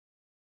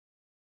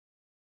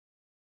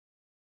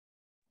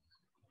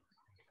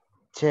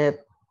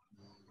 Jet,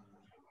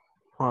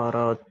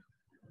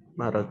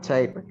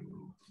 motorcycle.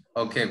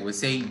 Okay, we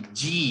say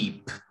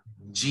Jeep.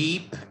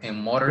 Jeep and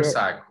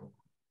motorcycle.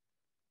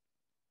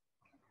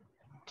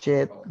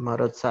 Jet,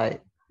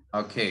 motorcycle.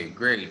 Okay,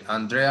 great.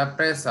 Andrea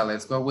Presa,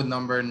 let's go with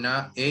number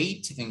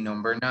 8 and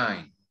number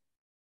 9.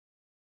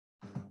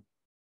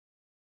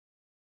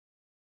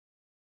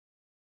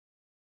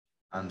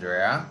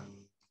 Andrea.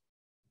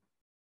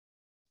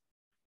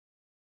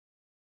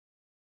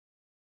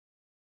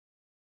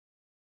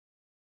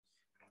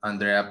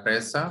 Andrea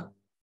Presa.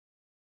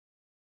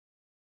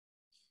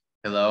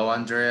 Hello,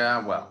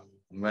 Andrea. Well,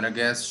 I'm gonna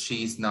guess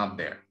she's not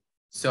there.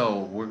 So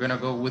we're gonna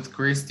go with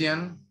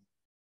Christian,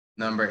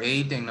 number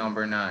 8 and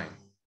number 9.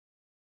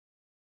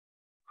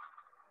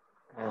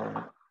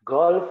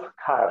 Golf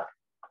cart.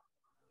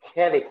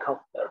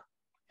 Helicopter.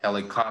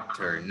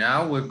 Helicopter.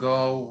 Now we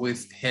go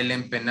with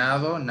Helen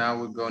Penado. Now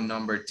we go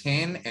number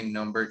 10 and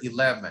number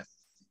 11.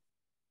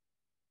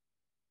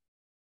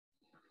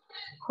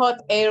 Hot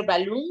air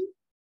balloon,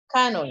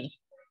 canoe.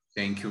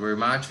 Thank you very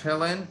much,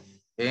 Helen.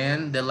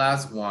 And the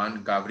last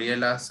one,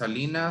 Gabriela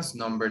Salinas,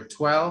 number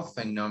 12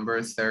 and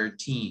number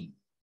 13.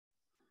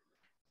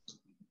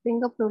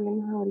 Tengo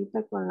problemas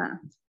ahorita con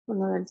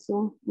lo del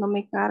Zoom. No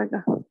me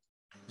carga.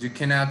 You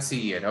cannot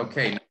see it.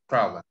 Okay, no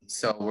problem.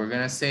 So we're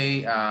gonna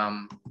say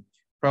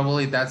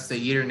probably that's the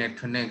internet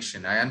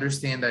connection. I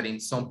understand that in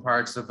some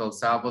parts of El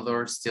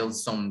Salvador still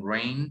some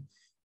rain,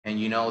 and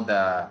you know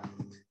the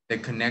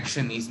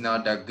connection is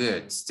not that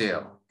good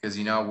still, because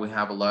you know we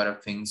have a lot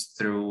of things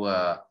through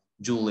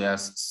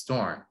Julia's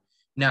storm.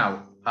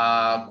 Now,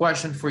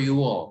 question for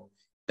you all.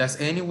 Does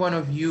any one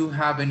of you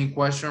have any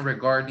question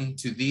regarding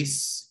to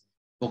this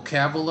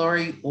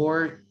vocabulary,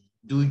 or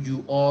do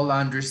you all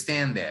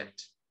understand that?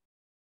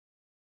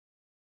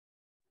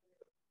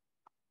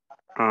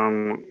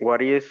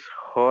 What is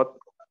hot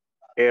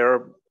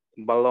air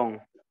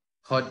balloon?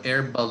 Hot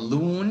air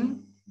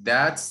balloon,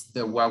 that's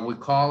what we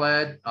call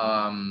it,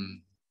 a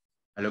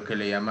lo que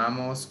le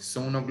llamamos,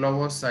 son unos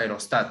globos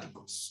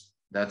aerostáticos.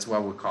 That's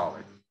what we call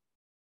it.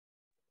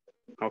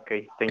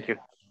 Okay, thank you.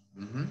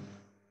 Mm-hmm.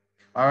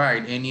 All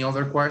right, any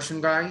other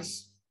question,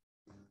 guys?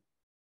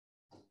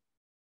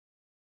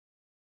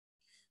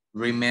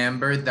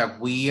 Remember that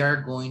we are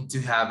going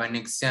to have an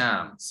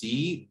exam.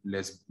 Sí,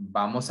 les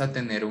vamos a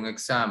tener un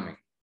examen.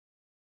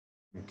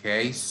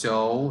 Okay,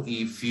 so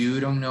if you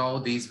don't know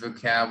this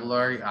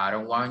vocabulary, I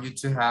don't want you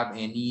to have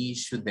any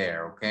issue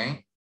there,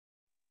 okay?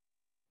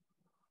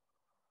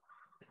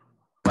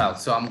 Well,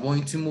 so I'm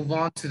going to move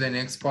on to the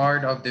next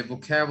part of the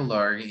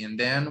vocabulary, and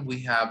then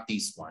we have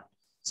this one.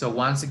 So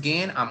once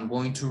again, I'm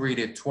going to read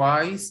it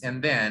twice,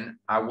 and then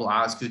I will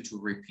ask you to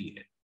repeat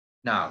it.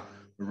 Now,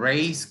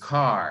 race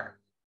car,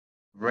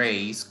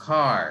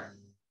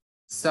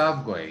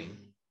 subway,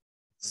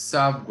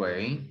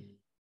 subway,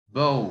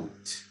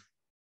 boat,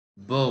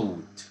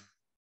 boat,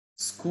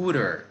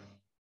 scooter,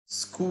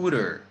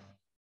 scooter,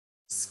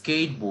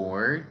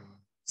 skateboard,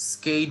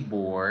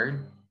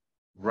 skateboard,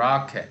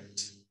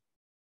 rocket,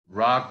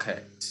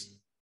 rocket,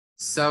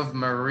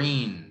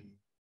 submarine,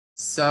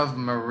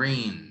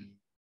 submarine,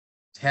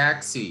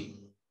 taxi,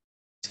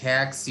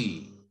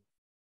 taxi,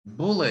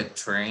 bullet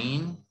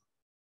train,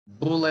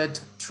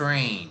 bullet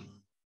train,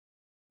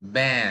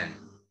 van,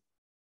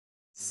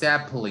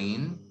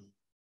 zeppelin,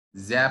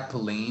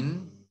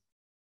 zeppelin,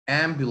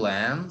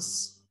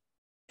 ambulance,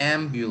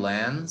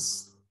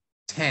 ambulance,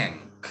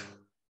 tank,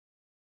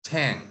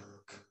 tank.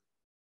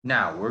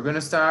 Now, we're going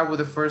to start with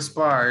the first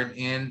part,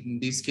 and in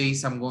this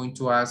case, I'm going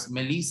to ask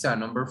Melissa,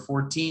 number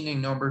 14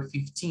 and number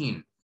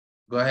 15.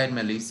 Go ahead,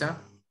 Melissa.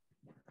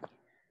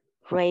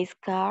 Race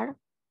car,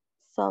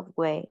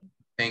 subway.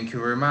 Thank you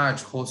very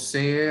much.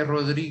 Jose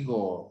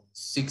Rodrigo,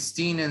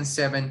 16 and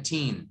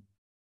 17.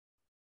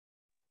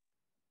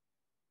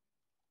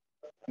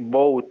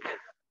 Boat,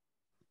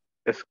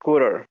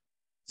 scooter.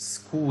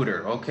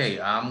 Scooter.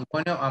 Okay, I'm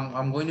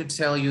going to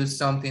tell you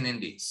something in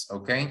this,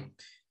 okay?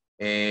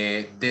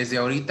 Desde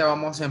ahorita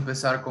vamos a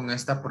empezar con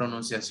esta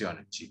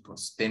pronunciación,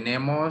 chicos.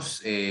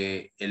 Tenemos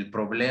el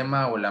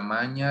problema o la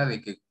maña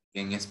de que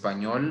en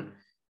español,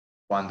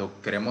 cuando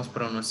queremos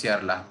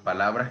pronunciar las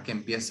palabras que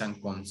empiezan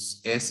con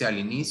S al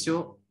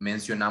inicio,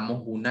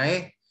 mencionamos una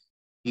E.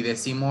 y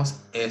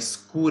decimos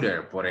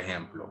scooter, por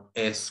ejemplo,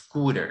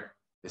 scooter.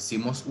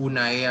 Decimos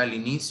una E al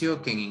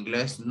inicio que en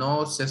inglés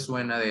no se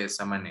suena de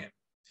esa manera.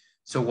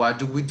 So what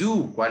do we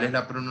do? ¿Cuál es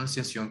la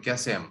pronunciación que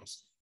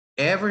hacemos?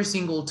 Every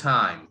single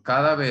time,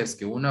 cada vez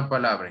que una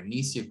palabra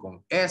inicie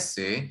con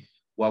S,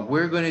 what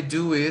we're going to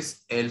do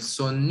is el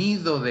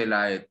sonido de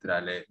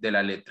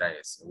la letra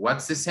S.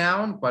 What's the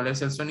sound? ¿Cuál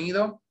es el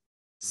sonido?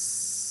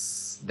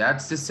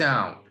 That's the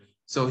sound.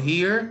 So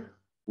here,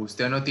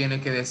 usted no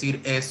tiene que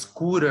decir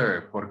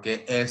scooter,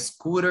 porque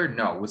scooter,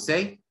 no, we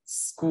say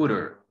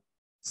scooter,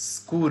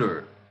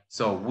 scooter.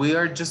 So we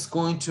are just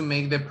going to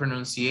make the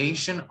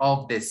pronunciation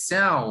of the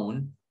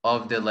sound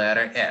of the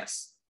letter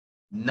S,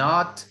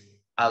 not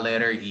a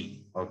letter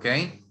E, ¿ok?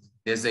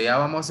 Desde ya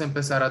vamos a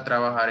empezar a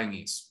trabajar en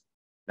eso.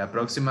 La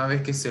próxima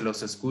vez que se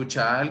los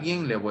escucha a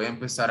alguien, le voy a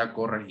empezar a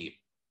corregir.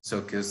 So,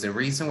 because the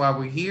reason why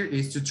we're here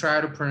is to try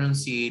to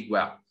pronunciate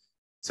well.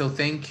 So,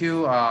 thank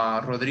you,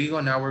 Rodrigo.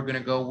 Now we're going to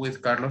go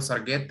with Carlos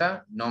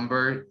Argueta,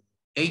 number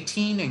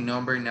 18 and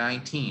number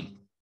 19.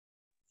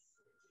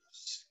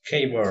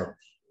 Keyboard.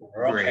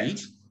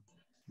 Great.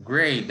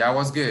 Great. That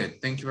was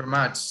good. Thank you very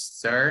much,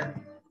 sir.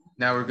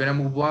 Now we're going to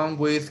move on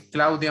with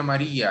Claudia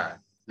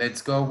Maria.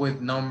 Let's go with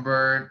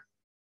number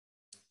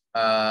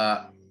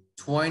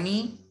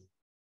 20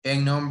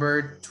 and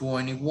number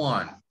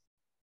 21.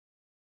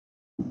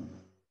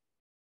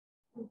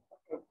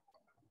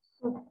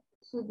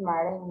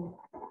 Submarine.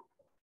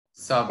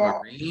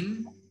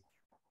 Submarine.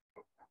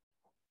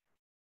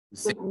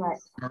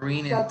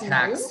 Submarine and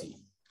taxi.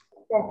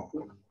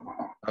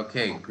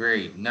 Okay,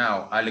 great.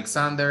 Now,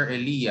 Alexander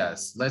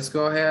Elias, let's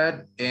go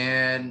ahead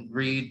and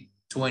read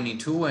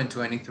 22 and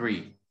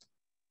 23.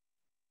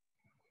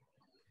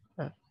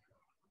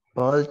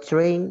 Ball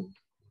train.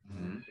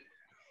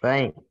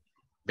 Fine.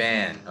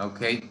 Ben,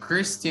 okay.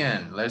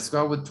 Christian, let's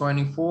go with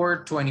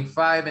 24,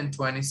 25, and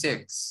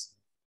 26.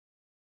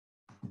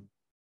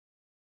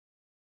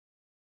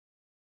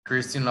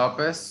 Christian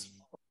Lopez.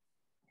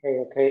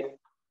 Okay.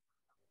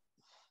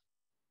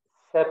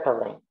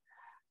 Zeppelin.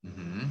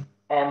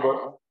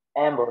 Ambulance.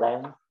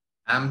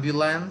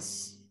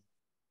 Ambulance.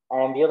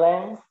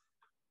 Ambulance.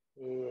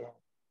 Yeah.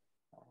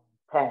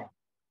 Tank.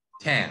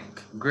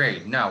 Tank.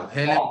 Great. Now,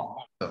 Helen,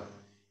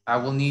 I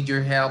will need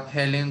your help,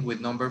 Helen,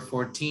 with number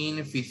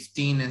 14,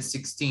 15, and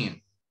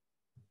 16.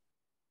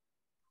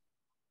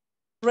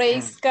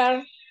 Race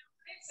car,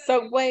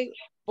 subway,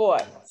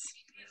 boat.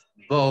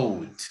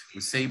 Boat.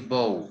 We say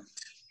boat.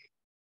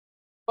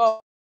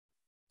 Boat.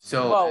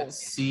 So Boat. let's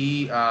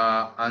see,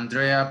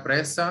 Andrea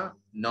Presa,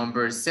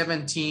 number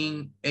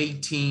 17,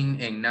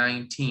 18, and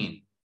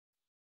 19.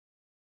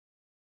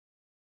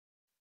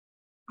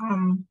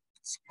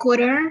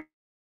 Scooter,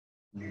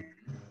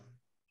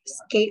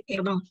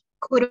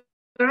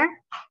 scooter,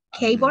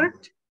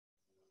 keyboard.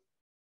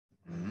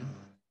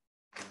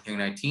 And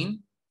 19?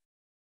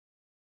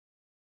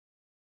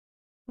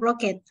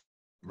 Rocket.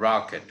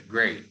 Rocket,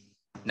 great.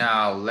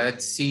 Now,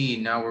 let's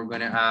see. Now we're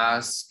going to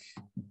ask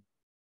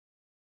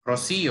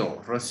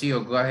Rocio.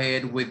 Rocio, go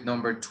ahead with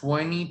number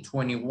 20,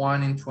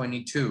 21, and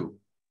 22.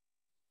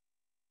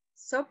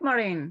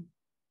 Submarine.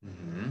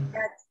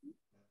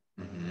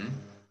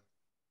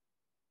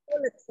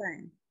 Bullet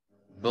train.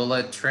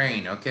 Bullet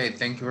train. Okay,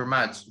 thank you very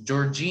much.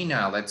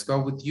 Georgina, let's go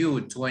with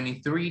you.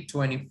 23,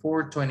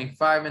 24,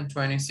 25, and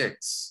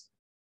 26.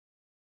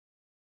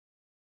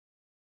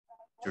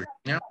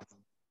 Georgina.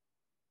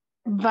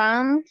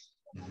 Van,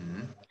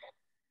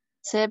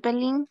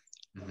 Zeppelin,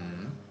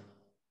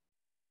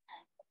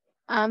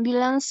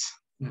 ambulance,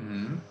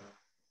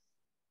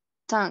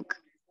 tank.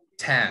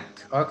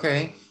 Tank.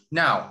 Okay.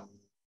 Now,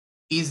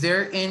 is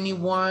there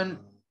anyone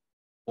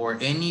or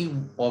any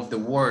of the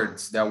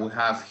words that we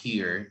have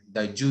here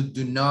that you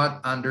do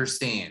not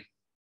understand?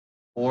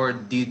 Or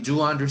did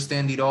you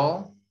understand it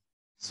all?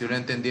 ¿Sí lo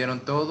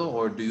entendieron todo?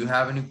 Or do you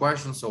have any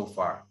questions so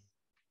far?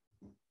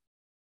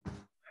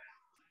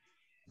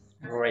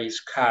 Race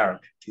car,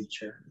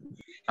 teacher.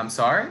 I'm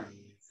sorry?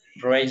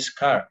 Race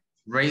car.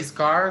 Race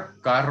car,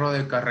 carro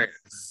de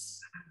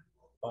carreras.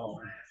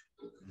 Oh.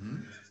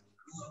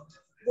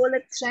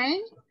 Bullet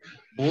train.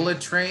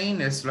 Bullet train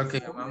es lo que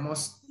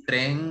llamamos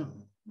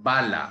tren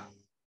bala.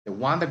 The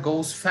one that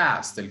goes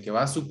fast, el que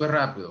va súper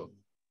rápido.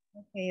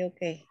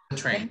 Okay.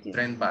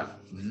 Tren bala.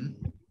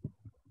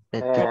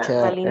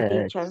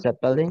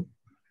 Zeppelin.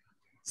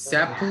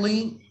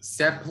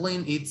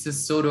 Zeppelin, it's a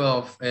sort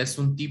of, es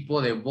un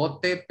tipo de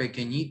bote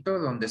pequeñito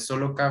donde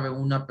solo cabe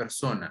una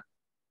persona.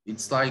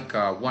 It's like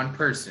one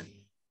person.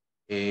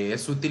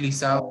 Es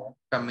utilizado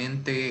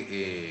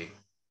únicamente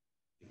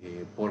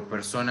por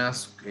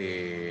personas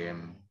que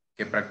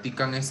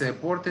practican ese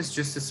deporte. Es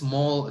just a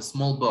small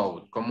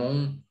boat, como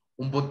un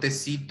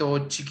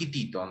botecito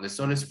chiquitito donde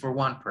solo es for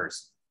one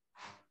person.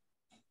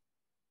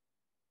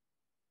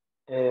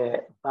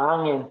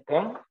 Van en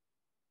tren.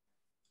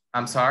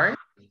 I'm sorry?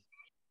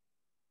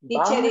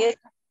 Teacher, es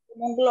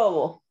como un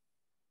globo.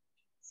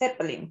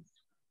 Zeppelin.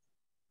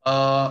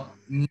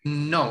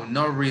 No,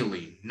 not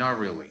really.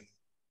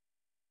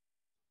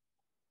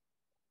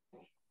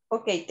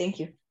 Okay, thank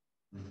you.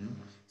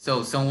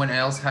 So someone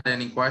else had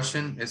any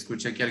question?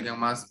 Escuché que alguien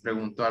más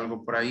preguntó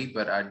algo por ahí,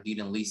 but I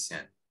didn't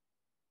listen.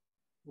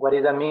 What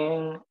is the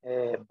mean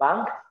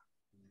bank?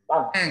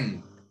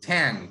 Bank.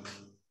 Tank.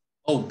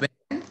 Oh,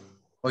 bank?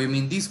 Oh, you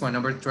mean this one,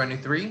 number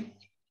 23?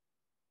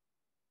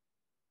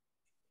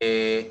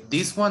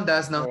 This one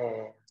does not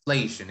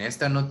translation.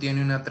 Esta no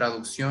tiene una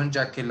traducción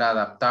ya que la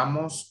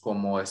adaptamos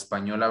como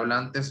español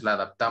hablantes, la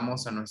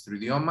adaptamos a nuestro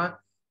idioma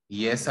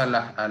y es a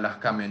las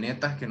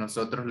camionetas que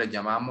nosotros le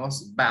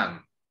llamamos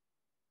van.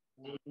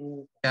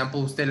 Por ejemplo,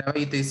 usted la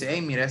ve y te dice,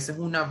 hey, mira, esa es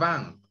una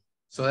van.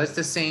 So that's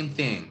the same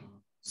thing.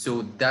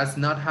 So does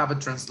not have a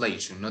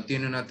translation. No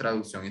tiene una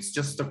traducción. It's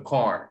just a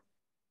car.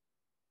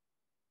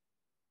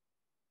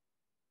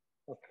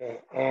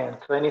 Okay, and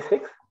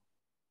 26?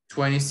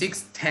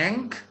 26,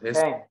 tank. Es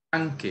Tank.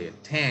 tanque,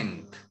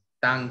 tank,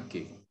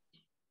 tanque.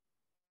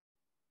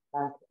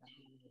 Tank.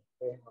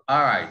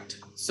 All right,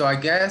 so I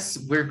guess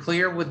we're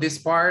clear with this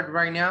part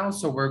right now.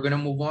 So we're gonna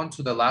move on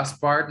to the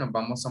last part. Nos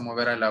vamos a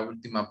mover a la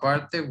última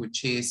parte,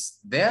 which is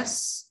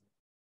this.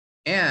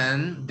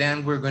 And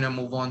then we're gonna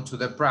move on to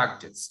the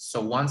practice. So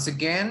once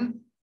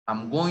again,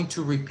 I'm going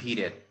to repeat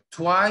it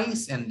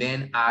twice and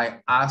then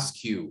I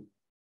ask you.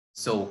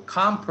 So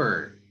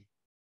camper,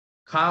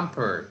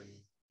 camper,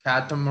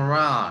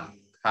 catamaran,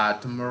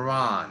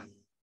 catamaran,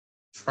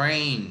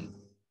 train,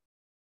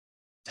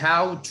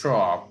 tow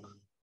truck,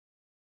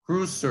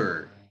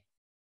 cruiser,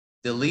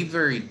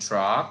 delivery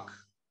truck,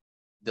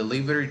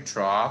 glider,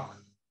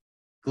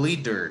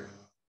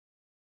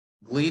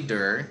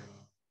 glider,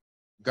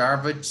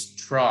 garbage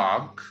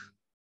truck,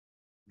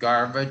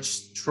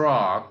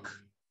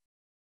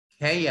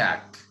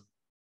 kayak,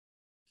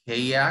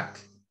 kayak,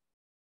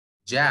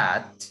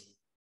 jet,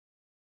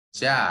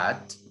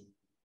 jet,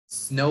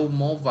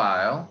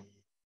 snowmobile,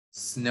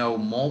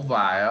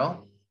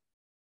 snowmobile,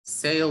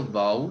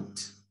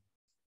 sailboat,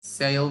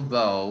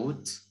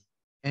 sailboat,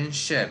 and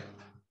ship,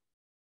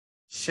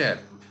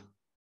 ship.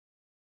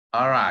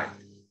 All right,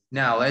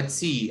 now let's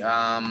see.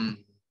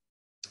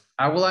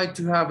 I would like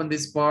to have on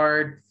this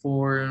part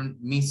for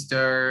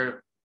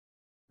Mr.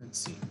 Let's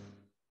see.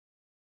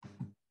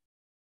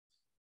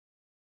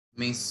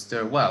 Miss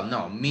Helen.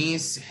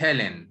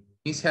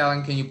 Miss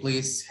Helen, can you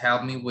please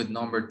help me with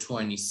number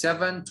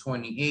 27,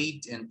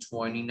 28, and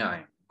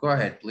 29? Go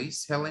ahead,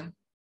 please, Helen.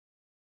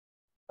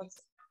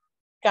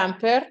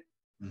 Camper,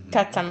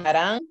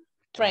 catamaran,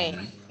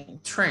 train.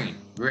 Train,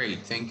 great,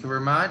 thank you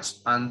very much.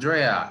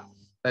 Andrea,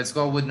 let's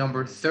go with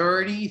number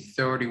 30,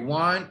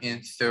 31,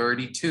 and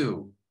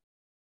 32.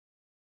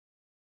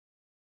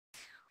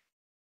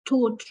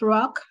 Tow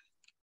truck,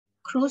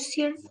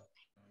 cruiser,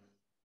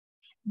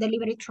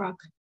 delivery truck.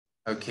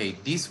 Okay,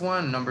 this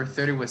one, number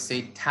 30, would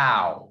say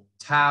tow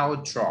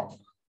truck.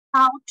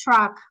 Tow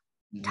truck,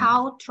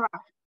 tow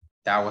truck.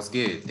 That was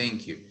good,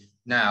 thank you.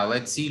 Now,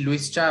 let's see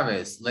Luis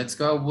Chavez. Let's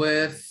go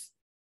with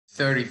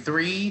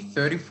 33,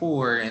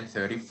 34, and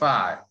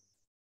 35.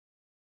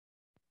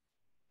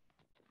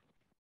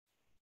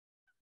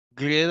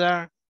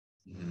 Glider,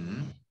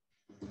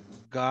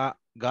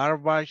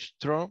 garbage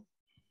truck,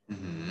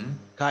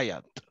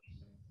 kayak.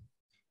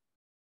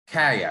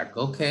 Kayak,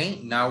 okay.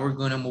 Now we're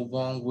gonna move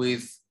on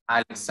with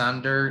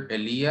Alexander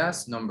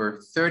Elias, number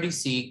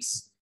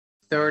 36,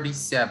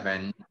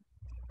 37,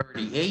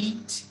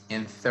 38,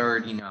 and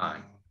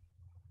 39.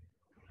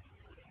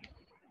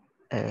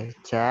 A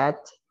chat,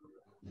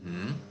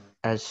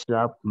 a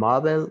shop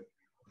mobile,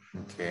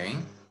 okay.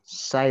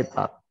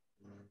 sailboat.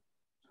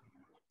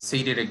 Say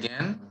it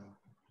again.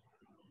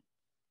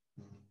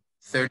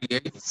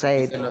 38.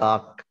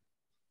 Sailboat.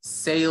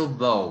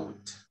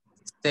 Sailboat.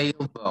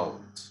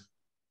 Sailboat.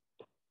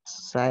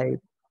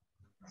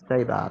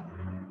 Sailboat.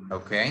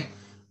 Okay.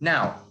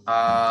 Now,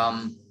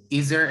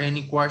 is there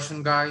any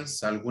question,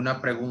 guys? ¿Alguna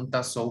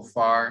pregunta so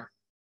far?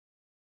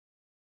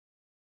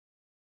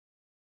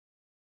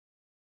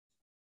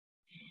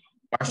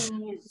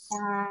 Questions?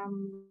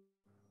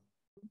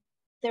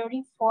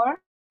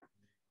 34.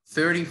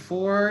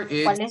 34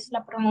 is... ¿Cuál es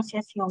la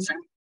pronunciación?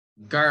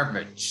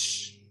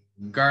 Garbage.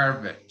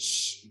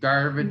 Garbage.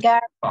 Garbage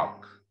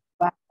truck.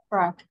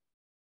 Truck.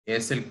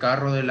 Es el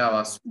carro de la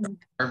basura.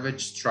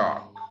 Garbage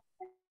truck.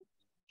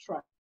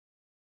 Truck.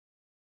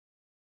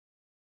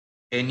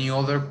 Any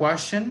other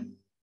question?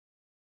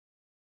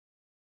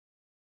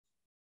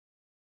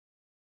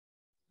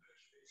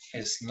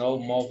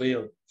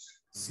 Snowmobile.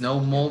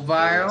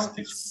 Snowmobile.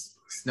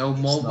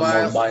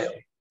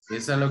 Snowmobile.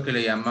 Eso es lo que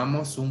le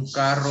llamamos un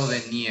carro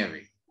de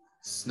nieve.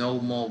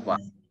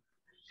 Snowmobile.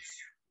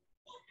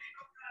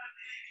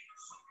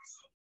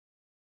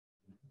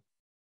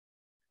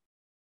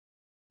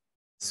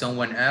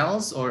 Someone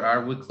else, or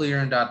are we clear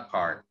on that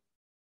part?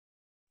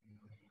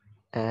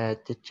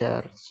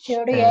 Teacher.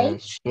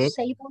 38.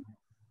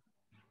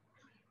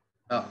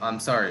 I'm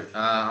sorry.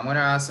 I'm going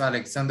to ask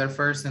Alexander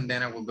first, and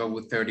then I will go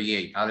with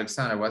 38.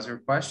 Alexander, what's your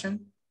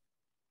question?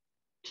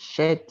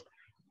 Shit.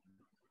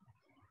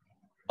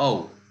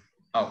 Oh,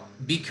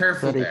 be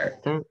careful there.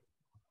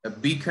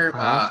 Be careful.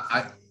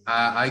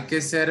 Hay que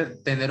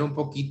tener un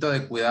poquito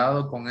de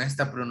cuidado con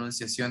esta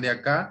pronunciación de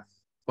acá,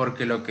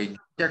 porque lo que yo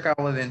te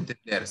acabo de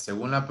entender,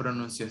 según la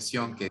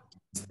pronunciación que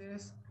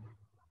dijiste,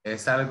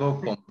 es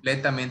algo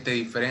completamente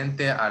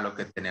diferente a lo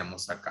que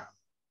tenemos acá.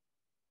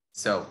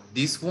 So,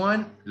 this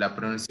one, la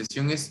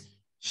pronunciación es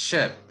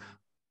ship,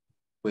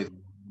 with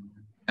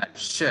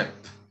ship,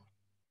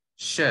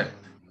 ship,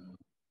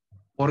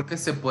 porque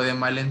se puede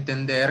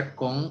malentender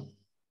con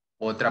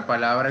otra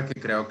palabra que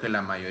creo que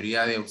la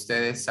mayoría de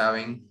ustedes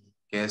saben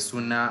que es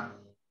una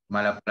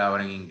mala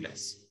palabra en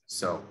inglés.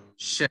 So,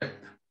 ship,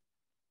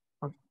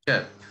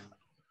 ship.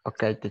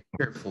 Okay, teacher.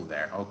 Careful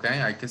there, okay?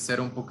 Hay que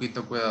ser un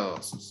poquito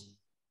cuidadosos.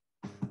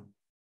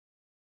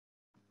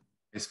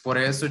 Es por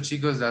eso,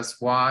 chicos, that's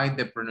why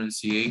the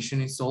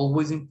pronunciation is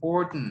always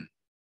important.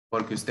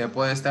 Porque usted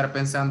puede estar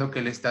pensando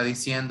que le está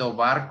diciendo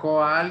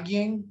barco a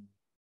alguien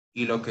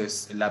y lo que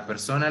la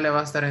persona le va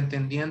a estar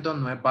entendiendo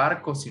no es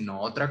barco, sino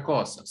otra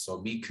cosa.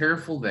 So be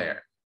careful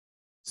there.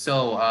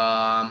 So,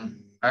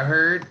 I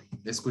heard,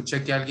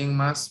 escuché que alguien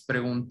más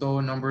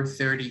preguntó number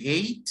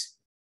 38,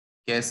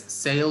 que es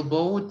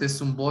sailboat, es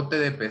un bote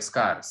de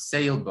pescar,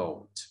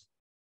 sailboat.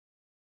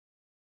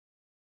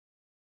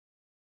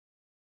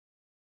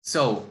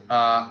 So,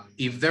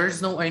 if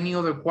there's no any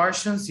other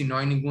questions, si no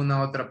hay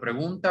ninguna otra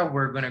pregunta,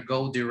 we're going to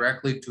go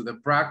directly to the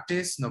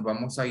practice. Nos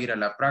vamos a ir a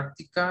la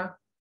práctica.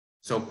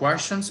 So,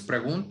 questions,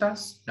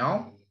 preguntas,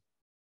 no?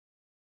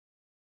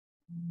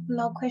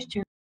 No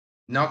question.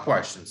 No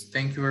questions.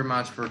 Thank you very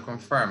much for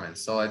confirming.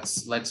 So,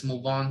 let's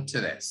move on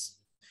to this.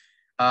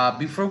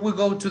 Before we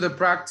go to the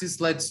practice,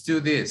 let's do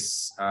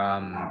this.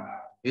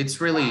 It's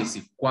really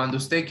easy. Cuando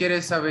usted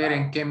quiere saber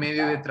en qué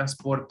medio de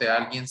transporte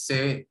alguien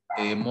se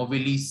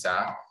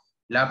moviliza,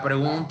 la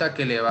pregunta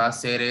que le va a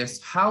hacer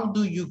es, how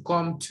do you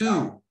come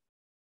to?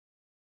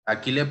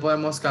 Aquí le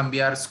podemos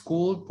cambiar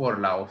school por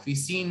la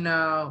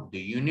oficina, the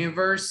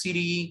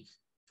university,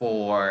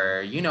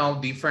 for, you know,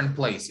 different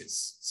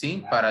places,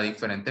 ¿sí? Para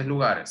diferentes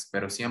lugares.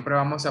 Pero siempre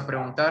vamos a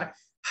preguntar,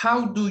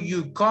 how do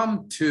you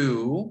come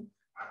to?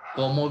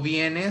 ¿Cómo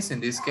vienes,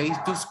 in this case,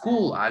 to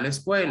school, a la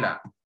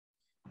escuela?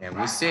 And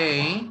we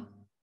say,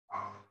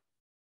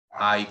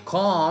 I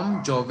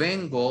come, yo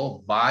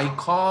vengo, by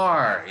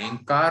car,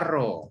 en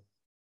carro.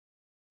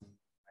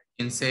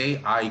 I can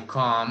say, I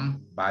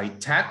come by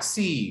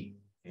taxi,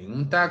 en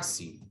un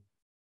taxi.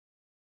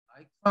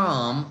 I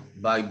come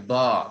by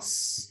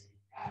bus.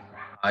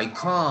 I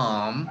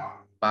come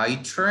by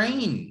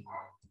train.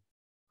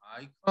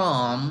 I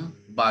come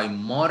by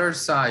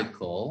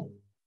motorcycle.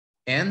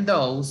 And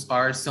those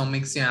are some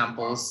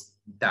examples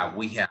that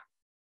we have.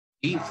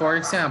 For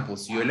example,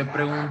 si yo le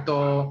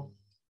pregunto,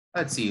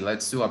 let's see,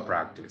 let's do a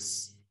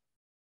practice.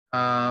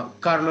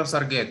 Carlos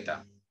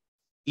Argueta.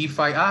 If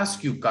I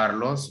ask you,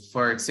 Carlos,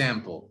 for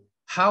example,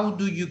 how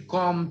do you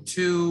come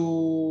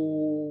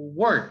to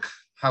work?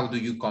 How do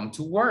you come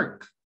to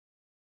work?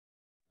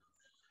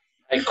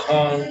 I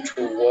come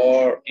to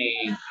work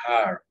in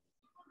car.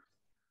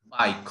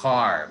 By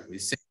car. We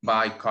say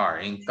by car,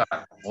 in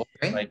car.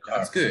 Okay, By car.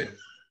 that's good.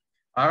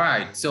 All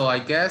right, so I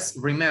guess,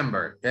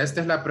 remember,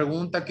 esta es la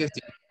pregunta que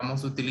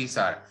vamos a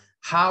utilizar.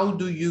 How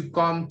do you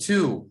come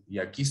to? Y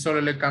aquí solo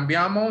le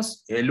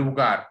cambiamos el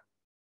lugar.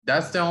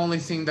 That's the only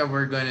thing that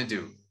we're going to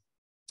do.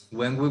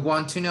 When we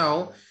want to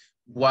know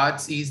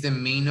what is the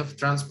mean of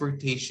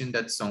transportation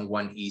that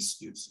someone is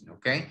using,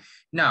 okay?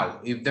 Now,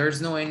 if there's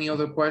no any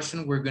other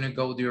question, we're going to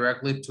go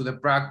directly to the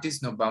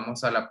practice. Nos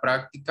vamos a la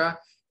práctica.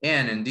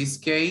 And in this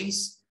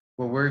case,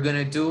 what we're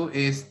going to do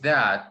is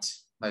that,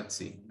 let's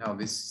see, now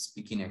this is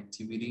speaking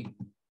activity.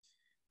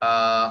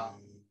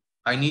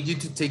 I need you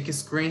to take a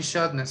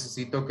screenshot.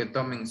 Necesito que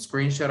tomen a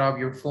screenshot of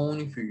your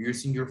phone if you're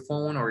using your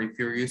phone, or if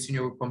you're using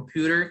your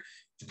computer,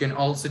 you can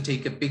also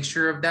take a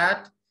picture of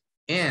that.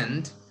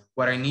 And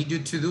what I need you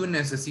to do,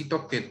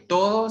 necesito que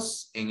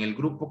todos en el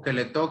grupo que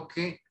le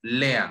toque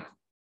lean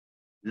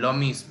lo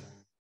mismo.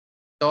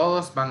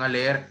 Todos van a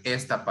leer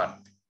esta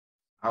parte.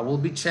 I will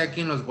be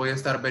checking, los voy a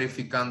estar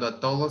verificando a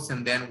todos,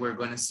 and then we're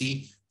going to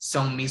see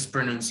some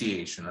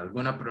mispronunciation,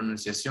 alguna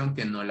pronunciación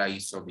que no la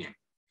hizo bien.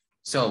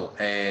 So,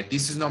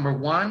 this is number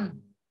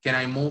one. Can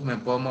I move? ¿Me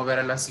puedo mover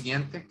a la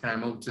siguiente? Can I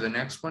move to the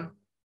next one?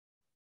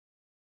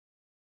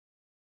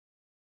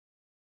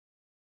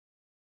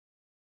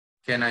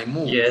 Can I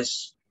move?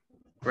 Yes.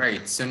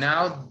 Great. So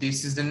now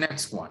this is the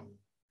next one.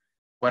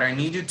 What I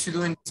need you to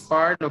do in this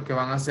part, lo que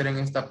van a hacer en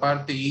esta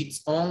parte,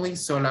 it's only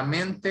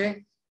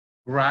solamente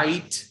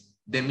write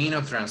the mean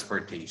of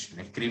transportation.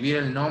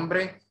 Escribir el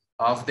nombre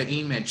of the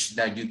image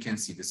that you can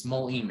see, the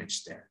small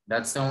image there.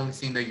 That's the only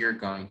thing that you're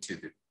going to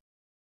do.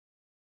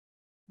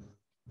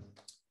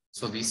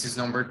 So this is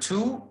number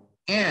 2,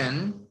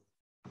 and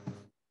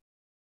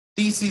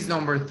this is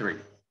number 3.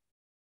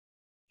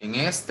 En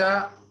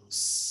esta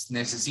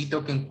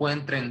necesito que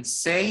encuentren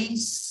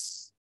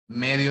 6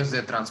 medios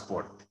de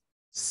transporte.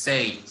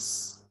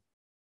 6.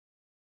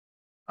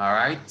 All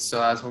right, so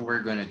that's what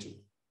we're going to do.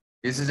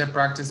 This is a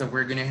practice that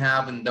we're going to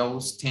have in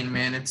those 10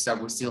 minutes that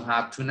we still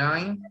have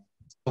tonight.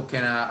 So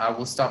I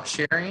will stop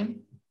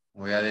sharing.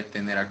 Voy a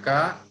detener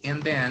acá,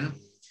 and then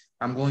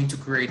I'm going to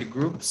create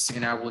groups,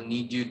 and I will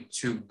need you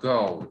to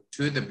go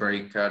to the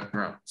breakout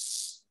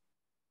rooms.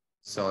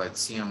 So let's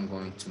see, I'm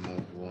going to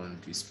move on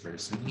this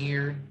person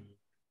here,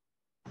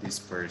 this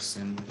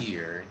person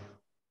here,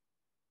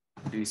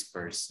 this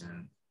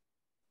person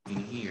in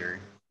here,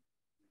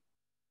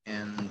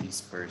 and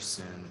this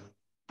person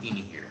in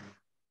here.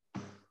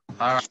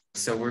 All right,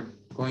 so we're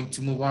going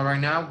to move on right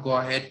now. Go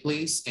ahead,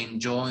 please,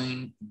 and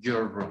join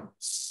your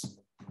rooms.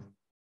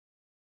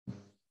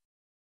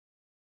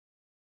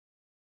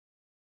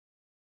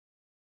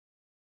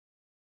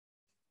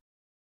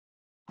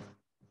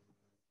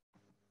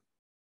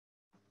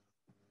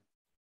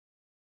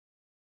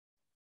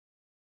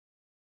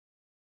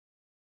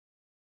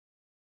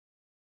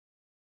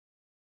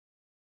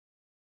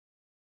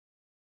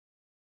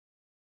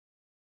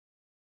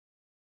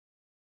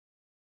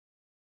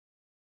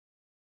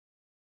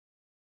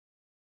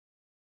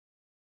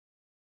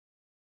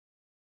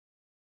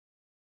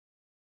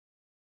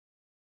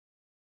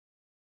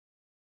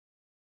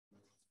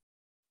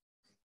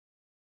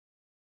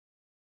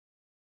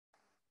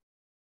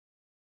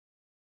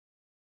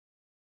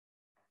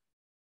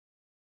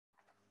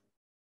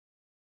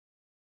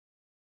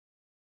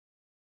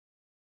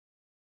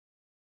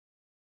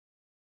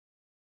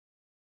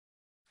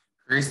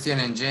 Christian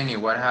and Jenny,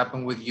 what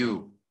happened with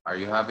you? Are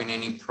you having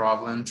any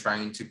problem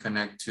trying to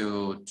connect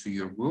to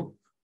your group?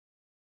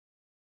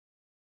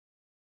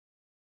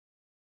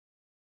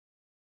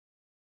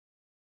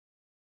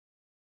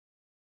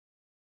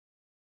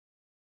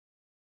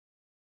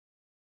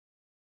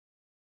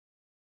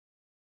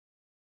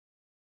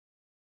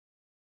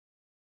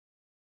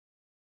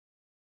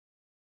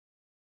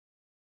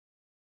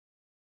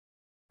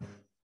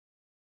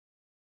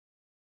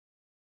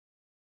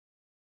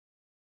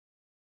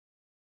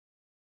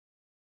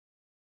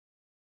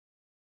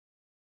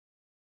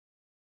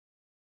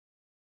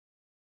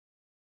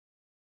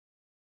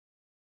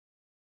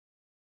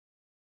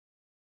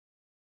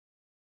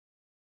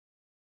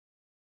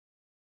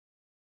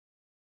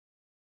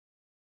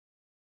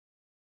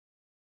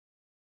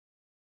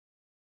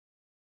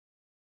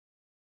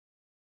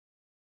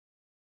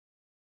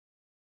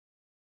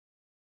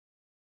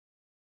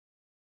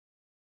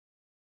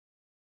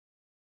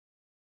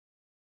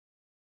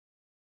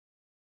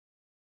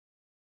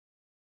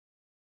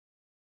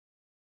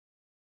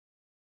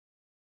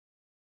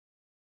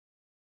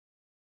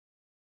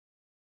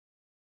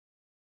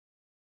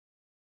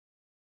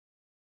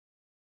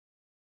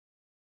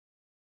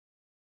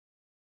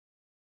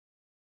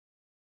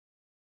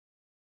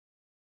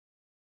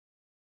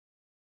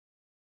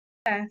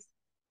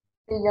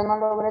 Y yo no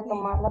logré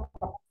tomarla.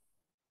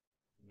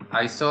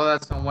 I saw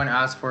that someone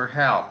asked for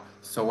help.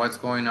 So what's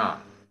going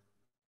on?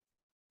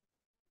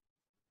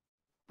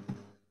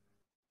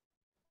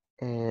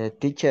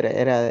 Teacher,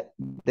 era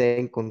de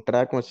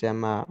encontrar, ¿cómo se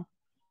llama?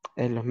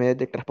 En los medios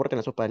de transporte en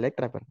la sopa de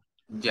Electra, pero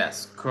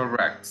Yes,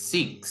 correct.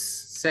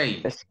 6.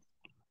 es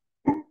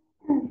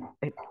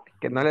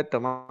que no le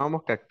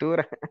tomamos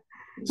captura.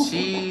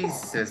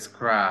 Jesus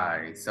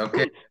Christ.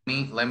 Okay,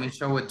 let me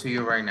show it to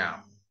you right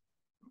now.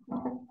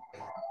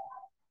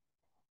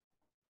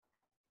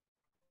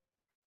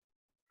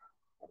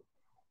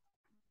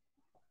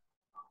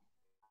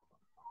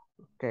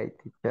 Okay,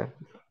 teacher.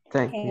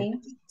 Thank you.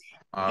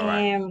 All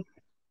right.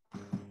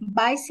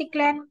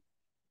 Bicycle,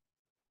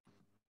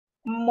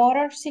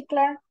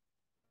 motorcycle,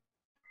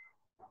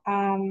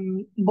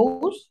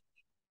 bus,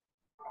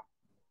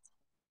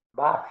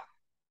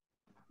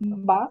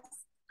 bus,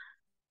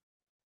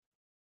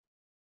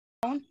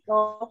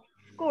 Of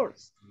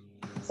course,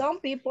 some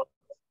people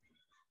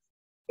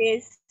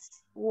is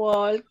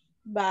walk,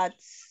 but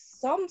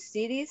some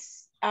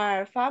cities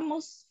are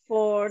famous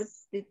for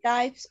the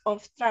types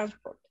of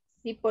transport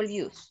people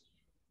use.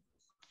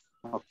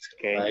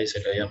 Okay. Ahí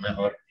se caía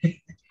mejor.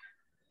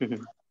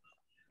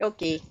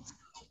 Okay.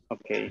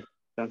 Okay.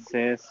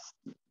 Entonces,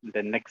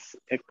 the next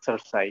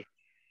exercise.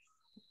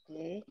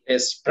 Okay.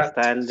 Es Está el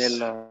practice. de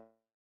la...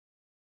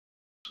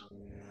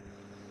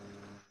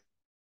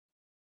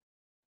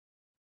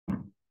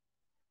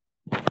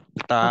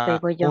 Está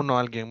Ok, voy yo. uno,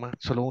 alguien más,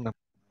 solo una.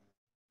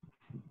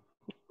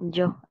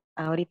 Yo,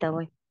 ahorita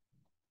voy.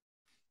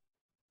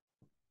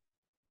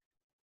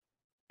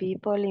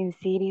 People in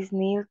cities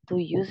need to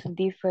use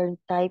different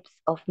types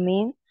of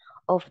means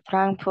of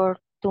transport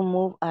to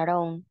move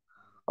around.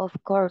 Of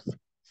course,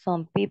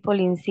 some people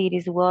in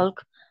cities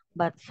walk,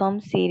 but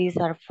some cities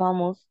are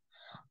famous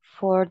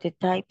for the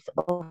types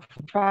of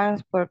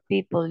transport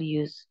people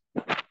use.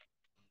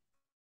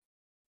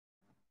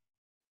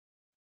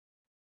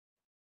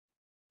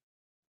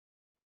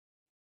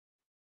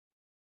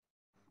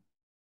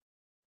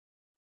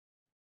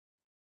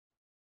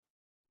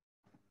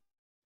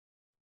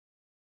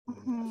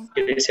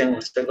 Cristian,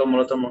 ¿usted cómo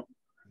lo tomó?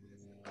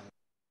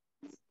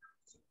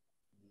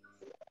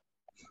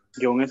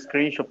 Yo un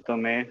screenshot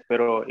tomé,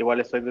 pero igual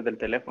estoy desde el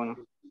teléfono.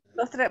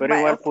 Pero Va,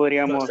 igual ok.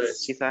 podríamos Los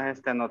 3.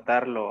 quizás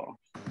anotarlo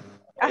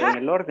Ajá. en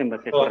el orden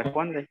que Oh.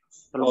 corresponde,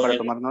 solo para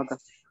tomar nota.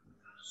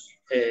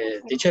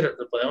 Teacher,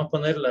 ¿le podemos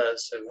poner la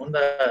segunda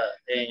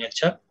en el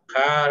chat?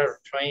 Car,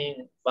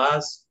 train,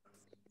 bus.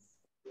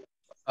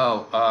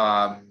 Oh,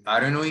 I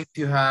don't know if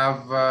you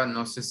have,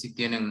 no sé si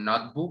tienen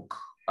notebook.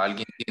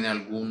 ¿Alguien tiene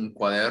algún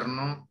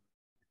cuaderno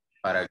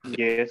para que...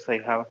 Yes, I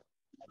have.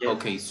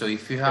 Okay, so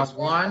if you have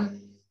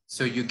one,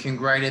 so you can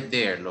write it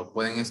there. Lo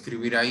pueden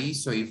escribir ahí.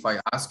 So if I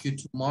ask you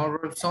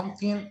tomorrow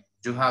something,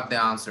 you have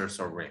the answers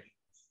already.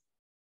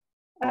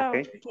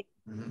 Okay.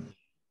 Mhm.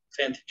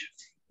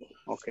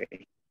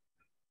 Okay.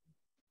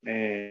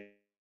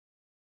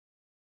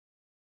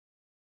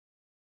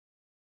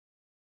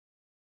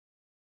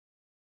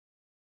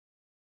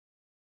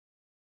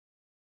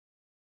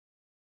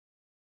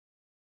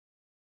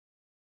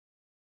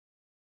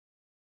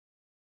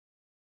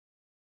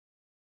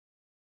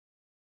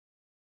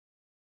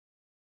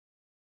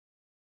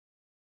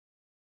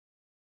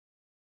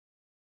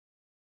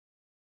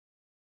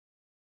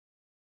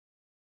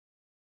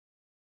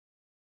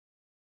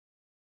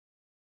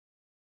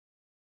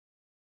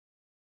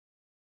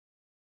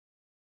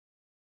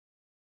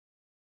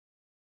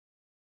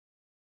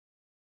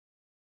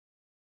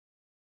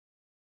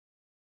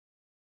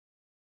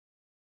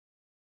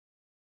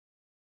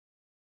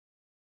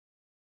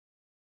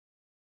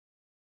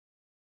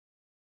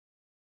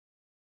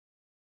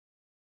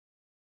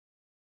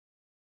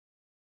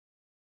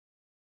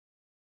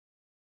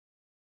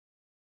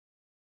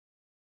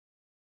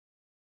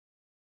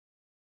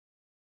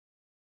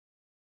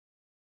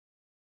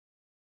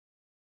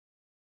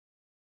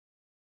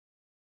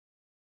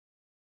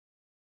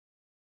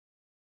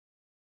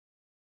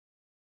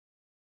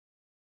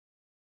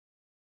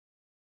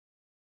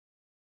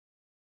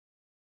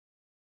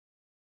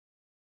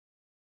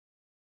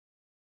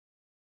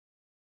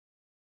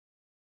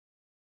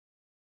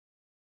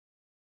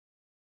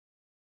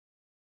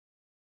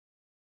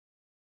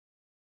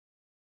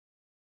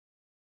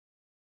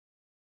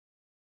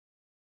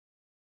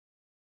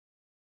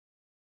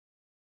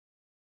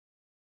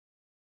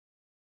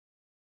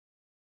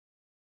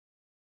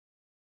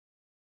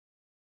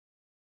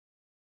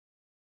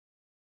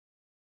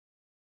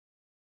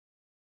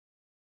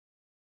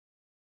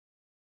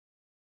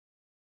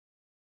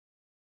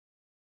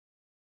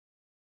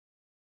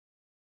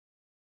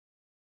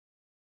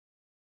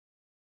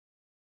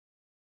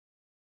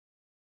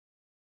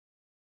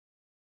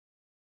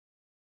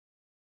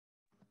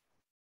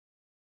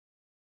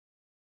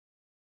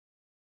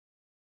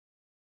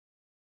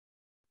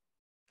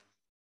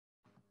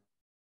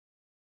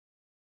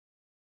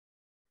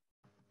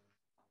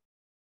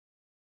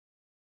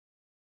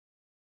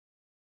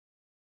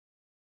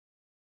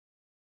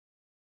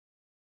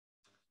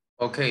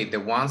 Okay, the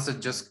ones that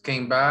just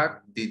came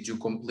back, did you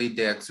complete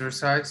the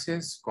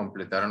exercises?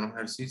 ¿Completaron los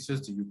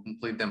ejercicios? Did you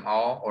complete them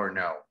all or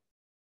no?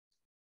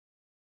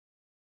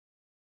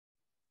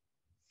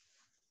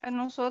 A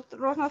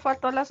nosotros nos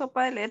faltó la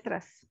sopa de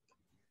letras.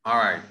 All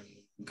right,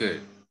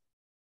 good.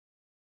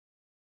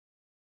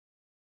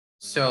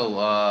 So,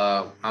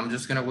 I'm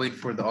just gonna wait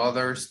for the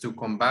others to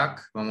come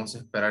back. Vamos a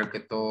esperar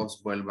que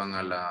todos vuelvan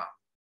a la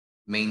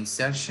main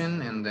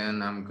session and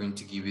then I'm going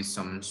to give you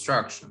some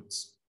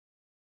instructions.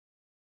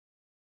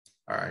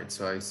 All right,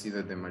 so I see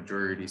that the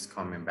majority is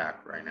coming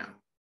back right now.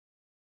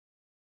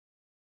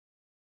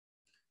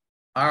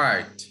 All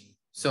right,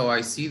 so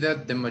I see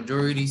that the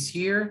majority is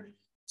here.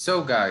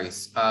 So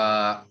guys,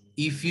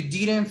 if you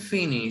didn't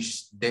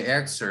finish the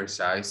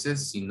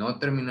exercises, si no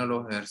terminó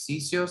los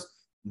ejercicios,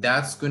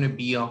 that's going to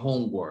be a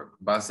homework,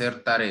 va a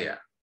ser tarea.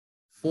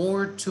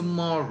 For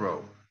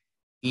tomorrow,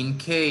 in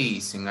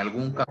case, en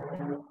algún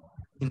caso,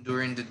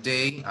 during the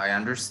day, I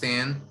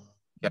understand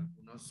que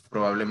algunos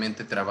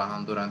probablemente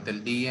trabajan durante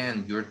el día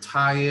and you're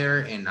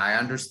tired and I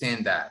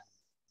understand that.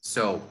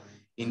 So,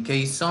 in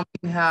case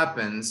something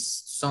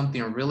happens,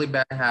 something really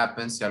bad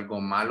happens, si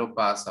algo malo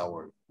pasa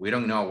or we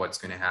don't know what's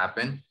going to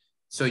happen,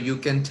 so you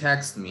can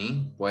text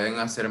me, pueden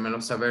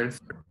hacérmelo saber,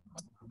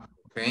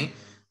 okay?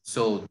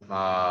 So,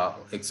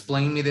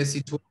 explain me the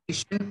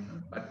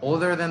situation, but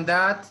other than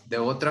that, de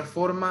otra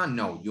forma,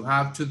 no, you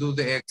have to do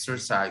the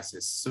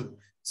exercises.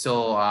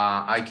 So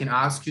I can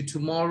ask you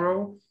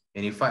tomorrow,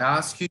 and if I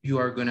ask you, you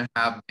are gonna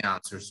have the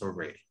answers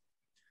already.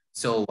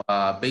 So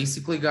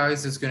basically,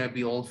 guys, it's gonna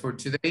be all for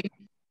today.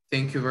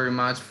 Thank you very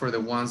much for the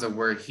ones that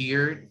were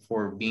here,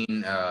 for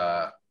being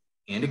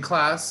in the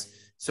class.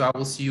 So I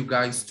will see you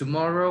guys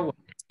tomorrow at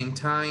the same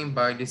time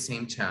by the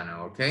same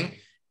channel, okay?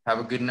 Have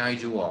a good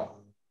night, you all.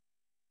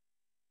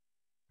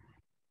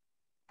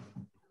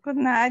 Good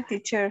night,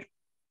 teacher.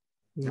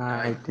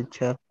 Night,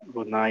 teacher.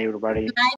 Good night, everybody.